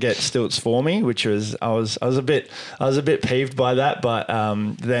stilts or get stilts for me, which was I was a bit peeved by that. But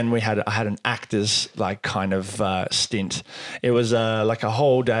then I had an actor's like kind of stint. It was like a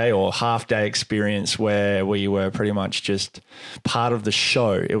whole day or half day experience where we were pretty much just part of the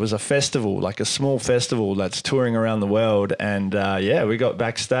show. It was a festival, like a small festival that's touring around the world, and we got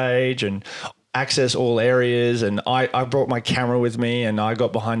backstage and access all areas, and I brought my camera with me, and I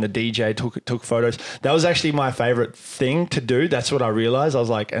got behind the DJ, took photos. That was actually my favorite thing to do. That's what I realized. I was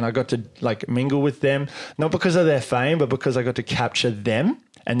like, and I got to like mingle with them, not because of their fame, but because I got to capture them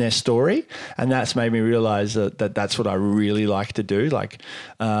and their story. And that's made me realize that that's what I really like to do. Like,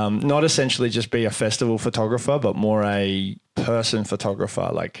 not essentially just be a festival photographer, but more a person photographer.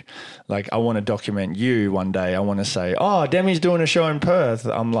 Like I want to document you one day. I want to say, oh, Demi's doing a show in Perth.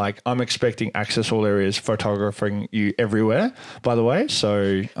 I'm expecting Access All Areas photographing you everywhere, by the way.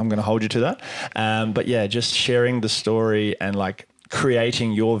 So I'm going to hold you to that. But yeah, just sharing the story and like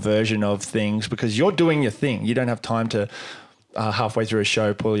creating your version of things, because you're doing your thing. You don't have time to halfway through a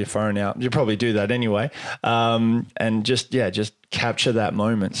show pull your phone out. You probably do that anyway, and just capture that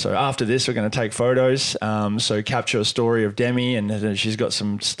moment. So after this, we're going to take photos. So capture a story of Demi, and she's got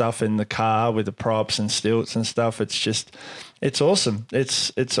some stuff in the car with the props and stilts and stuff. It's awesome.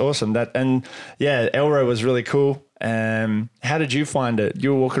 It's awesome. Elro was really cool. How did you find it?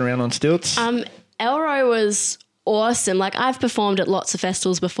 You were walking around on stilts. Elro was awesome. Like, I've performed at lots of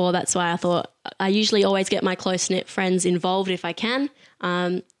festivals before. That's why I thought I usually always get my close-knit friends involved if I can.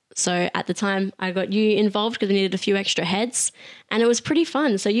 So at the time I got you involved because we needed a few extra heads, and it was pretty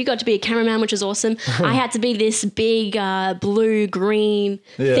fun. So you got to be a cameraman, which was awesome. I had to be this big blue-green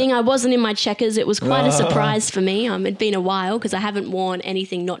thing. I wasn't in my checkers. It was quite a surprise for me. It'd been a while because I haven't worn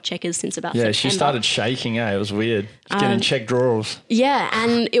anything not checkers since about September. She started shaking. It was weird. Getting check drawers. Yeah,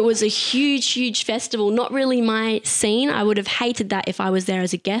 and it was a huge, huge festival. Not really my scene. I would have hated that if I was there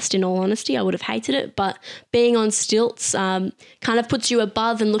as a guest, in all honesty. I would have hated it. But being on stilts kind of puts you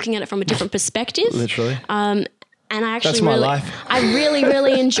above and looking at it from a different perspective. Literally. And I actually That's my life. I really,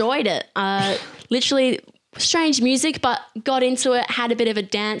 really enjoyed it. Literally strange music, but got into it, had a bit of a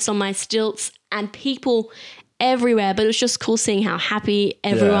dance on my stilts, and people everywhere. But it was just cool seeing how happy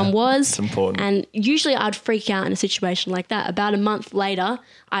everyone was. It's important. And usually I'd freak out in a situation like that. About a month later,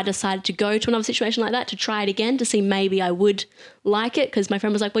 I decided to go to another situation like that to try it again to see maybe I would like it, because my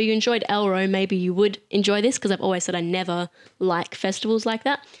friend was like, well, you enjoyed Elro, maybe you would enjoy this, because I've always said I never like festivals like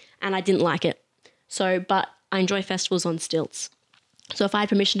that, and I didn't like it. So, but I enjoy festivals on stilts. So if I had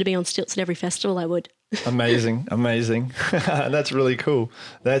permission to be on stilts at every festival, I would. Amazing. That's really cool.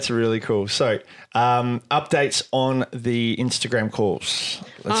 So, updates on the Instagram calls.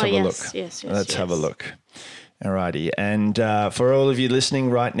 Let's have a look. Yes. Let's have a look. Alrighty. And for all of you listening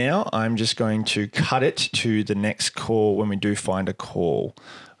right now, I'm just going to cut it to the next call when we do find a call.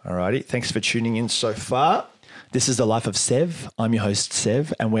 Alrighty. Thanks for tuning in so far. This is The Life of Sev. I'm your host,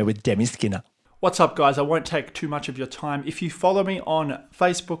 Sev, and we're with Demi Skinner. What's up, guys? I won't take too much of your time. If you follow me on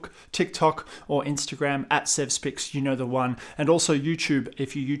Facebook, TikTok, or Instagram at SevSpics, you know the one. And also YouTube,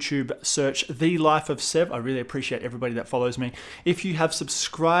 if you YouTube search The Life of Sev, I really appreciate everybody that follows me. If you have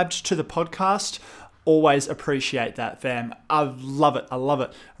subscribed to the podcast, always appreciate that, fam. I love it.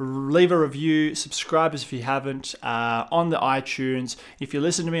 Leave a review, subscribe if you haven't, on the iTunes. If you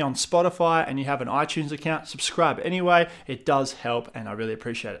listen to me on Spotify and you have an iTunes account, subscribe anyway. It does help, and I really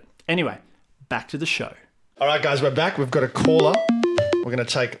appreciate it. Anyway, back to the show. All right, guys, we're back. We've got a caller. We're going to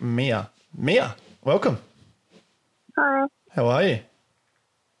take Mia. Mia, welcome. Hi. How are you?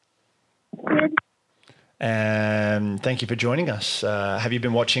 Good. Thank you for joining us. Have you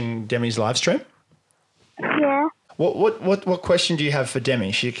been watching Demi's live stream? Yeah. What question do you have for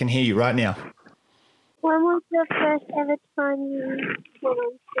Demi? She can hear you right now. When was the first ever time you were on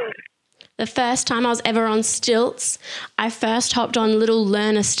stilts? The first time I was ever on stilts, I first hopped on little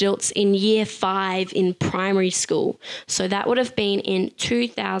learner stilts in year 5 in primary school. So that would have been in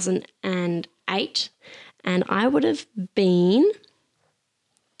 2008, and I would have been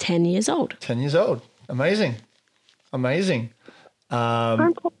 10 years old. 10 years old. Amazing. I'm 10 years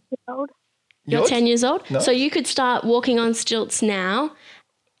old. You're 10 years old? No. So you could start walking on stilts now,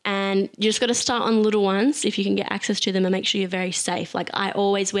 and you just got to start on little ones if you can get access to them, and make sure you're very safe. Like, I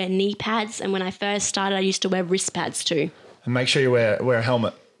always wear knee pads, and when I first started, I used to wear wrist pads too. And make sure you wear a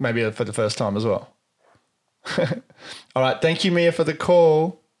helmet, maybe for the first time as well. All right. Thank you, Mia, for the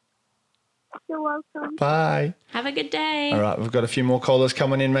call. You're welcome. Bye. Have a good day. All right. We've got a few more callers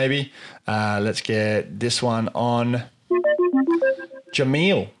coming in maybe. Let's get this one on.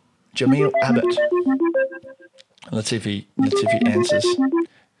 Jamil Abbott. Let's see if he answers.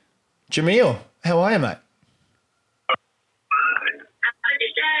 Jamil, how are you, mate?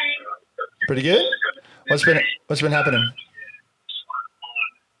 Pretty good. What's been happening?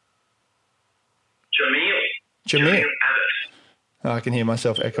 Jamil. Oh, I can hear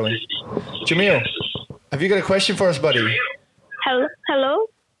myself echoing. Jamil, have you got a question for us, buddy? Hello?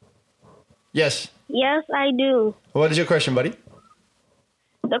 Yes. Yes, I do. What is your question, buddy?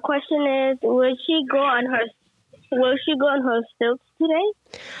 The question is, will she go on her stilts today?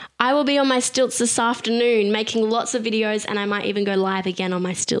 I will be on my stilts this afternoon, making lots of videos, and I might even go live again on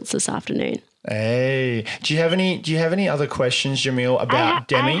my stilts this afternoon. Hey, do you have any other questions, Jamil, about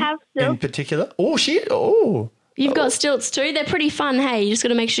Demi have some. in particular? Oh. You've got stilts too. They're pretty fun. Hey, you just got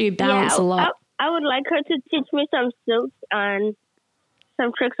to make sure you balance a lot. I would like her to teach me some stilts and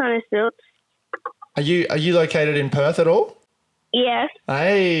some tricks on the stilts. Are you located in Perth at all? Yes.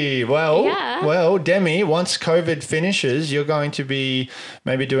 Hey, well, Demi, once COVID finishes, you're going to be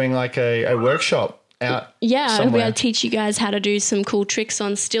maybe doing like a workshop out I'll be somewhere. able to teach you guys how to do some cool tricks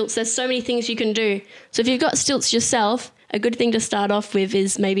on stilts. There's so many things you can do. So if you've got stilts yourself, a good thing to start off with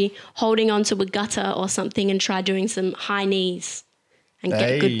is maybe holding onto a gutter or something and try doing some high knees and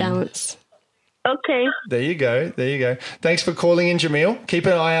get good balance. Okay. There you go. Thanks for calling in, Jamil. Keep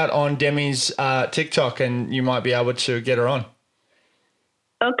an eye out on Demi's TikTok and you might be able to get her on.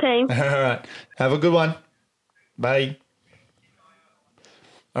 Okay. All right. Have a good one. Bye.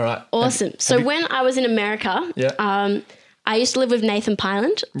 All right. Awesome. So when I was in America, I used to live with Nathan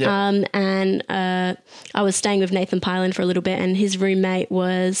Pyland, and I was staying with Nathan Pyland for a little bit, and his roommate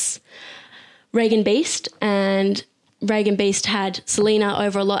was Reagan Beast, and Reagan Beast had Selena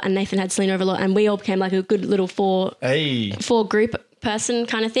over a lot, and Nathan had Selena over a lot, and we all became like a good little four group person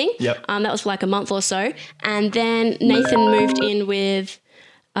kind of thing. Yep. That was for like a month or so, and then Nathan moved in with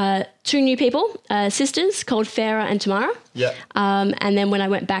two new people, sisters called Farah and Tamara. Yeah. And then when I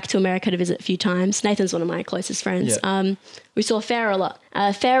went back to America to visit a few times, Nathan's one of my closest friends. Yeah. We saw Farah a lot.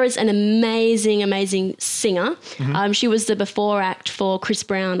 Farah's an amazing singer. Mm-hmm. She was the before act for Chris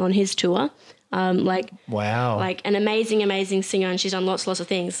Brown on his tour. Wow. Like an amazing singer, and she's done lots of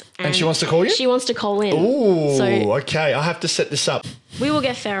things. And she wants to call you? She wants to call in. Ooh, so okay. I'll have to set this up. We will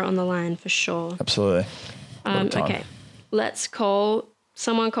get Farah on the line for sure. Absolutely. Okay. Let's call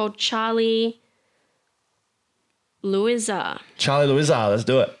someone called Charlie Louisa. Charlie Louisa, let's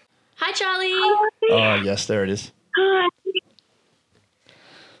do it. Hi, Charlie. Oh, yes, there it is. Hi.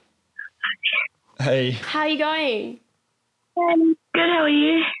 Hey. How are you going? Good. How are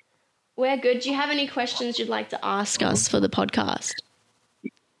you? We're good. Do you have any questions you'd like to ask us for the podcast?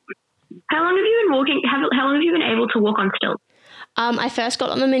 How long have you been walking? How long have you been able to walk on stilts? I first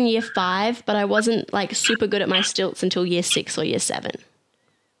got on them in year 5, but I wasn't like super good at my stilts until year 6 or year 7.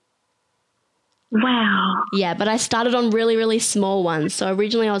 Wow. Yeah, but I started on really small ones. So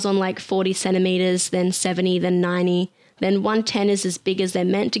originally I was on like 40 centimeters, then 70, then 90. Then 110 is as big as they're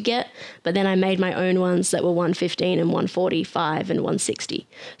meant to get, but then I made my own ones that were 115 and 145 and 160.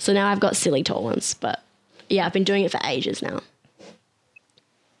 So now I've got silly tall ones, but yeah, I've been doing it for ages now.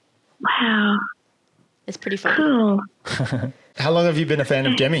 Wow. It's pretty fun. Cool. How long have you been a fan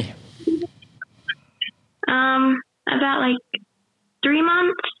of Demi? About like 3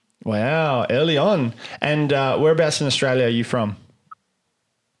 months. Wow, early on. And whereabouts in Australia are you from?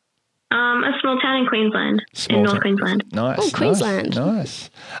 A small town in Queensland, in North Queensland. Nice. Oh, Queensland.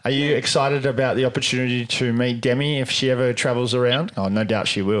 Nice. Are you excited about the opportunity to meet Demi if she ever travels around? Oh, no doubt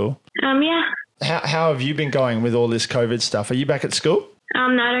she will. Yeah. How have you been going with all this COVID stuff? Are you back at school? No,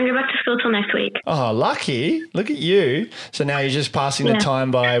 I don't go back to school till next week. Oh, lucky. Look at you. So now you're just passing the time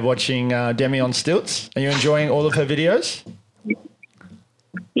by watching Demi on stilts. Are you enjoying all of her videos?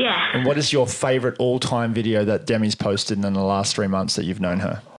 Yeah. And what is your favourite all-time video that Demi's posted in the last 3 months that you've known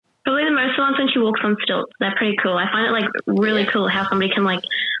her? Probably the most ones when she walks on stilts. They're pretty cool. I find it like really cool how somebody can like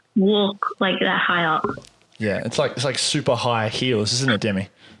walk like that high up. Yeah, it's like super high heels, isn't it, Demi?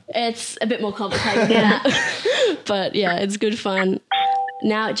 It's a bit more complicated than that. But yeah, it's good fun.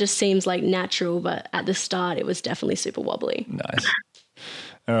 Now it just seems like natural, but at the start it was definitely super wobbly. Nice.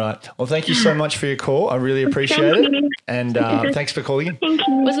 All right. Well, thank you so much for your call. I really appreciate it. And thanks for calling in. Thank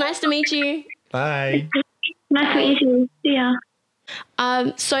you. It was nice to meet you. Bye. Nice to meet you. See ya.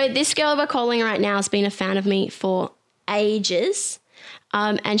 So this girl we're calling right now has been a fan of me for ages.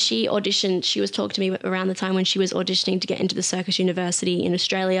 And she auditioned. She was talking to me around the time when she was auditioning to get into the Circus University in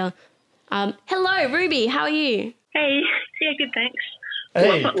Australia. Hello, Ruby. How are you? Hey. Yeah, good, thanks.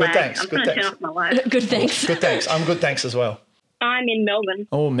 Hey, good thanks. I'm Good trying to turn thanks. off my light. Good, thanks. Good thanks. I'm good thanks as well. I'm in Melbourne.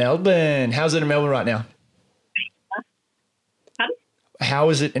 Oh, Melbourne. How's it in Melbourne right now? Pardon? How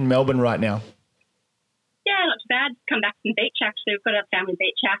is it in Melbourne right now? Yeah, not too bad. Come back from the beach, actually. We've got our family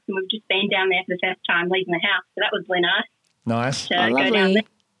beach house and we've just been down there for the first time leaving the house. So that was really nice Nice. to go down lovely. there.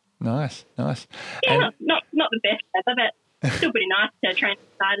 Nice. Yeah, And not the best weather, but still pretty nice to train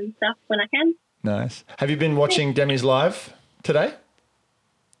outside and stuff when I can. nice. Have you been watching Demi's live today?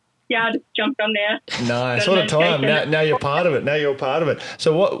 Yeah, I just jumped on there. Nice. Got a What a time. notification. Now you're part of it.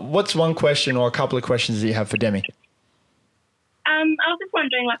 So what's one question or a couple of questions that you have for Demi? I was just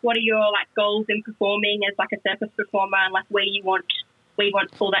wondering, like, what are your goals in performing as like a circus performer, and like where you want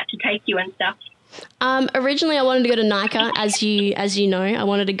all that to take you and stuff. Originally, I wanted to go to NICA, as you know. I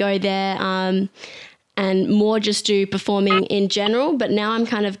wanted to go there and more just do performing in general. But now I'm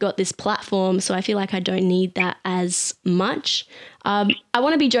kind of got this platform, so I feel like I don't need that as much. I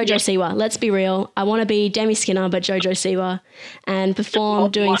want to be Jojo Siwa. Let's be real. I want to be Demi Skinner, but Jojo Siwa, and perform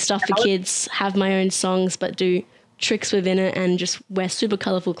doing stuff for kids, have my own songs, but do tricks within it and just wear super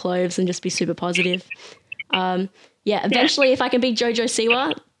colourful clothes and just be super positive. Eventually, if I can be Jojo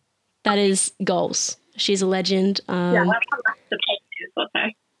Siwa, that is goals. She's a legend. I like the positives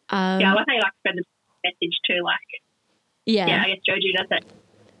also. I like how you like spread the message too. Like, I guess Jojo does that.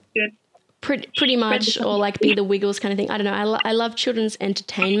 Good. Pretty much, or like be the Wiggles kind of thing. I don't know. I love children's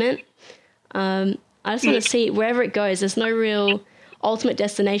entertainment. I just want to see wherever it goes. There's no real ultimate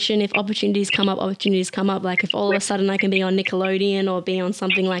destination. If opportunities come up. Like if all of a sudden I can be on Nickelodeon or be on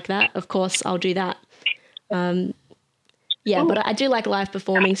something like that, of course I'll do that. But I do like live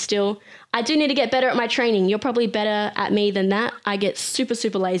performing still. I do need to get better at my training. You're probably better at me than that. I get super,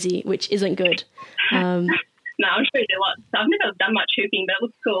 super lazy, which isn't good. No, I'm sure you do lots. I've never done much hooping, but it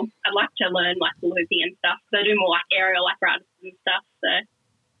looks cool. I'd like to learn like hula hooping and stuff. So I do more like aerial apparatus and stuff. So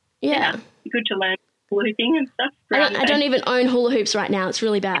yeah, good to learn hula hooping and stuff. I don't even own hula hoops right now. It's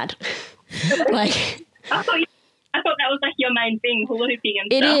really bad. Like I thought that was like your main thing, hula hooping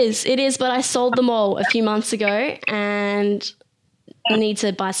and stuff. It is, but I sold them all a few months ago and need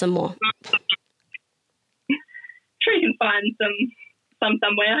to buy some more. Sure, you can find some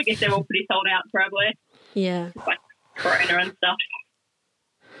somewhere. I guess they're all pretty sold out probably. Yeah. It's like Corona and stuff.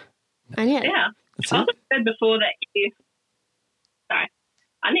 And yeah. I also said before that sorry,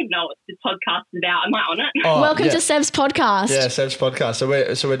 I don't even know what this podcast is about. Am I on it? Welcome to Seb's podcast. Yeah, Seb's podcast.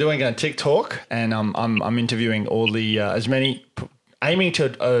 So we're doing a TikTalk, and I'm interviewing all the aiming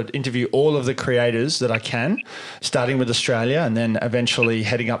to interview all of the creators that I can, starting with Australia, and then eventually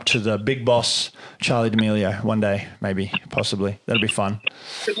heading up to the big boss, Charlie D'Amelio, one day, maybe, possibly. That'll be fun.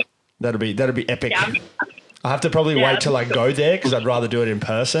 That'll be epic. Yeah. I have to probably wait till I go there because I'd rather do it in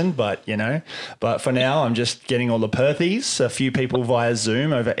person, but for now I'm just getting all the Perthies, a few people via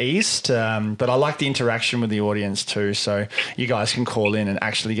Zoom over East, but I like the interaction with the audience too, so you guys can call in and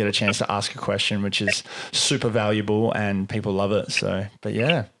actually get a chance to ask a question, which is super valuable and people love it. So, but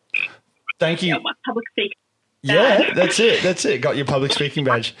yeah, thank you. My public speaking. Yeah, that's it. Got your public speaking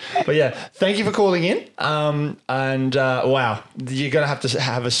badge. But yeah, thank you for calling in. Wow, you're going to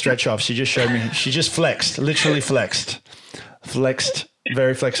have a stretch off. She just showed me. She just flexed, literally flexed,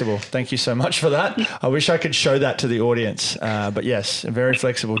 very flexible. Thank you so much for that. I wish I could show that to the audience. But yes, very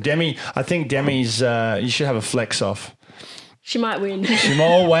flexible. Demi, I think Demi's, you should have a flex off. She might win.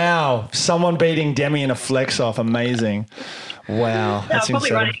 Oh, wow. Someone beating Demi in a flex off. Amazing. Wow. That's I'll probably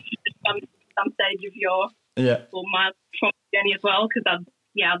insane. run it some stage of your my performance journey as well, because I'd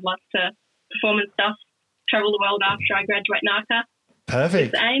love to perform and stuff, travel the world after I graduate NACA.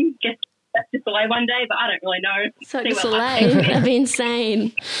 Perfect. That's the aim. Guess that's just away one day, but I don't really know. Cirque du Soleil. That'd be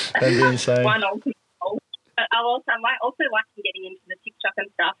insane. That'd be insane. One ultimate goal. But I also like getting into the TikTok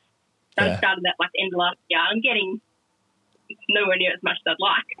and stuff. So I started that like end of last year. I'm getting nowhere near as much as I'd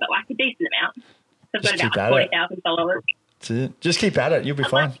like, but like a decent amount. So I've got about 40,000 followers. That's it. Just keep at it. You'll be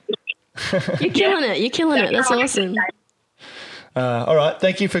fine. You're killing it. You're killing it. That's awesome. All right.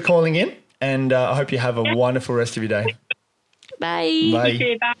 Thank you for calling in, and I hope you have a wonderful rest of your day. Bye. Bye. You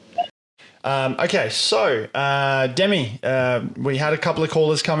too, bye. Okay, so Demi, we had a couple of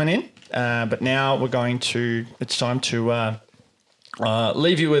callers coming in, but now it's time to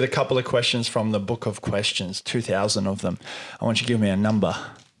leave you with a couple of questions from the Book of Questions, 2,000 of them. I want you to give me a number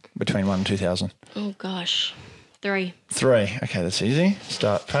between 1 and 2,000. Oh, gosh. 3. 3. Okay, that's easy.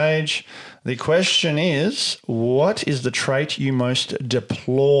 Start page. The question is, what is the trait you most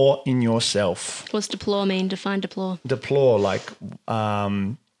deplore in yourself? What's deplore mean? Define deplore. Deplore, like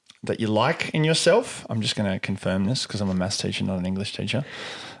that you like in yourself. I'm just going to confirm this because I'm a maths teacher, not an English teacher.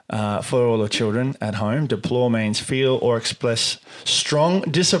 For all the children at home, deplore means feel or express strong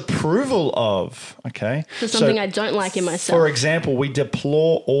disapproval of. Okay. So something I don't like in myself. For example, we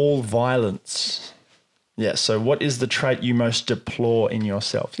deplore all violence. Yeah, so what is the trait you most deplore in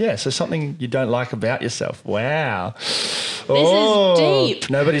yourself? Yeah, so something you don't like about yourself. Wow. This is deep.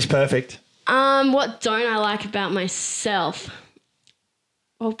 Nobody's perfect. What don't I like about myself?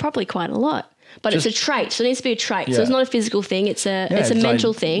 Well, probably quite a lot. But it's a trait, so it needs to be a trait. Yeah. So it's not a physical thing, it's a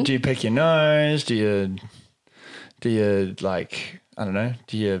mental thing. Do you pick your nose? Do you like, I don't know,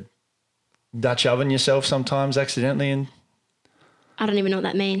 do you Dutch oven yourself sometimes accidentally? And I don't even know what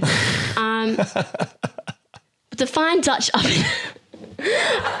that means. Define Dutch oven.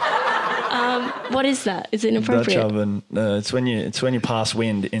 What is that? Is it inappropriate? Dutch oven. It's when you pass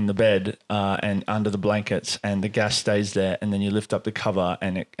wind in the bed and under the blankets, and the gas stays there, and then you lift up the cover,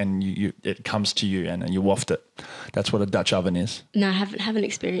 and it comes to you, and you waft it. That's what a Dutch oven is. No, I haven't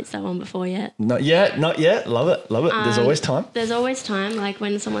experienced that one before yet. Not yet. Love it. There's always time. There's always time. Like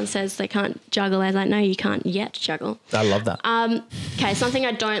when someone says they can't juggle, I was like, no, you can't yet juggle. I love that. Okay, something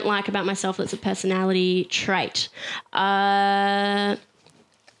I don't like about myself that's a personality trait.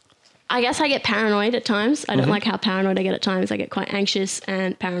 I guess I get paranoid at times. I don't like how paranoid I get at times. I get quite anxious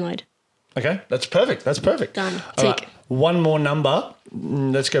and paranoid. Okay, that's perfect. Done. All Tick. right, one more number.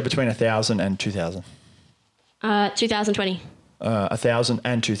 Let's go between 1,000 and 2,000. 2020. 1,000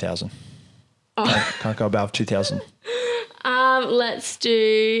 and 2,000. Oh. Can't go above 2,000. Let's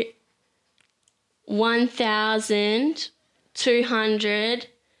do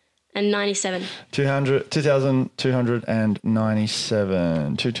 1,297.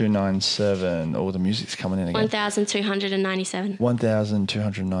 2,297. 2297. Oh, the music's coming in again. 1,297.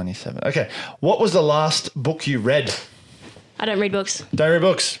 1,297. Okay. What was the last book you read? I don't read books. Don't read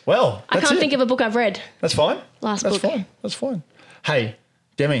books. Well, I can't think of a book I've read. That's fine. That's fine. Hey,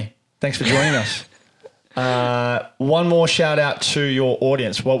 Demi, thanks for joining us. One more shout out to your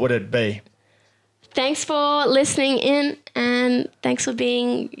audience. What would it be? Thanks for listening in, and thanks for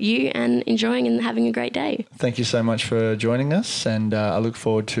being you and enjoying and having a great day. Thank you so much for joining us, and I look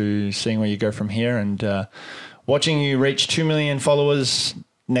forward to seeing where you go from here and watching you reach 2 million followers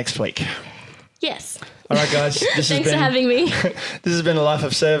next week. Yes. All right, guys. Thanks for having me. This has been The Life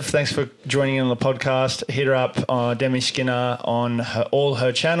of Sev. Thanks for joining in on the podcast. Hit her up, Demi Skinner, on all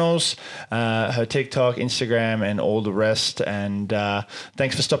her channels, her TikTok, Instagram, and all the rest. And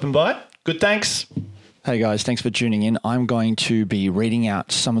thanks for stopping by. Good, thanks. Hey guys, thanks for tuning in. I'm going to be reading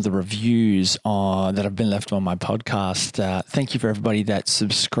out some of the reviews that have been left on my podcast. Thank you for everybody that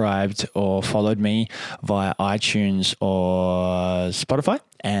subscribed or followed me via iTunes or Spotify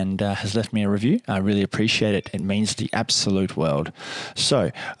and has left me a review. I really appreciate it. It means the absolute world. So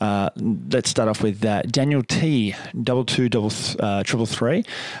let's start off with Daniel T. 22333.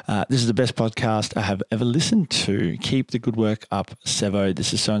 This is the best podcast I have ever listened to. Keep the good work up, Sevo.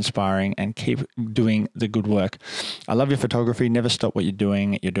 This is so inspiring, and keep doing the good work. I love your photography. Never stop what you're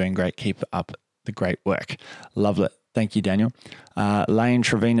doing. You're doing great. Keep up the great work. Love it. Thank you, Daniel. Lane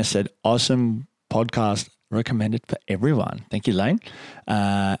Trevina said, awesome podcast. Recommended for everyone. Thank you, Lane.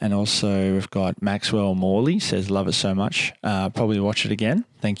 And also we've got Maxwell Morley says, love it so much. Probably watch it again.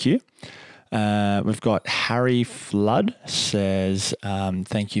 Thank you. We've got Harry Flood says,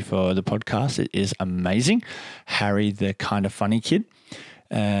 thank you for the podcast. It is amazing. Harry, the kind of funny kid.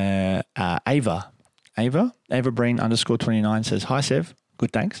 Ava Breen _29 says, hi, Sev.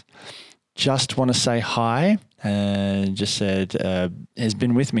 Good, thanks. Just want to say hi. Just said, has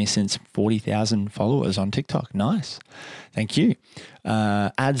been with me since 40,000 followers on TikTok. Nice. Thank you.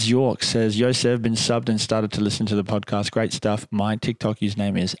 Ads York says, yo, Sev, been subbed and started to listen to the podcast. Great stuff. My TikTok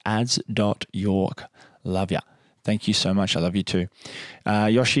username is ads.york. Love ya. Thank you so much. I love you too.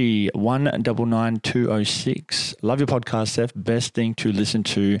 Yoshi 199206. Love your podcast, Sev. Best thing to listen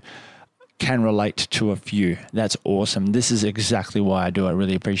to. Can relate to a few. That's awesome. This is exactly why I do. I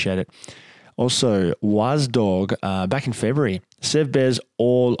really appreciate it. Also, Wazdog, back in February, Sev bears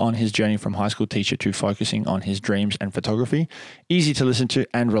all on his journey from high school teacher to focusing on his dreams and photography. Easy to listen to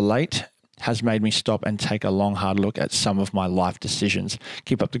and relate. Has made me stop and take a long, hard look at some of my life decisions.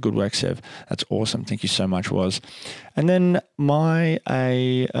 Keep up the good work, Sev. That's awesome. Thank you so much, Waz. And then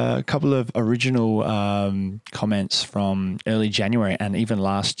a couple of original comments from early January and even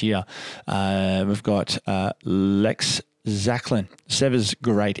last year. We've got Lex Zachlin. Sev is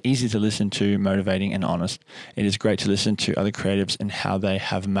great, easy to listen to, motivating and honest. It is great to listen to other creatives and how they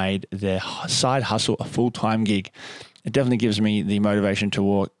have made their side hustle a full-time gig. It definitely gives me the motivation to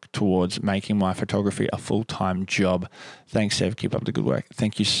walk towards making my photography a full-time job. Thanks, Sev. Keep up the good work.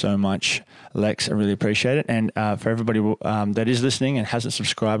 Thank you so much, Lex. I really appreciate it. And for everybody that is listening and hasn't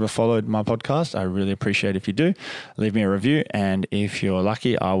subscribed or followed my podcast, I really appreciate it if you do. Leave me a review, and if you're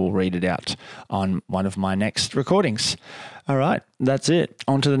lucky, I will read it out on one of my next recordings. All right, that's it.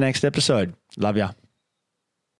 On to the next episode. Love ya.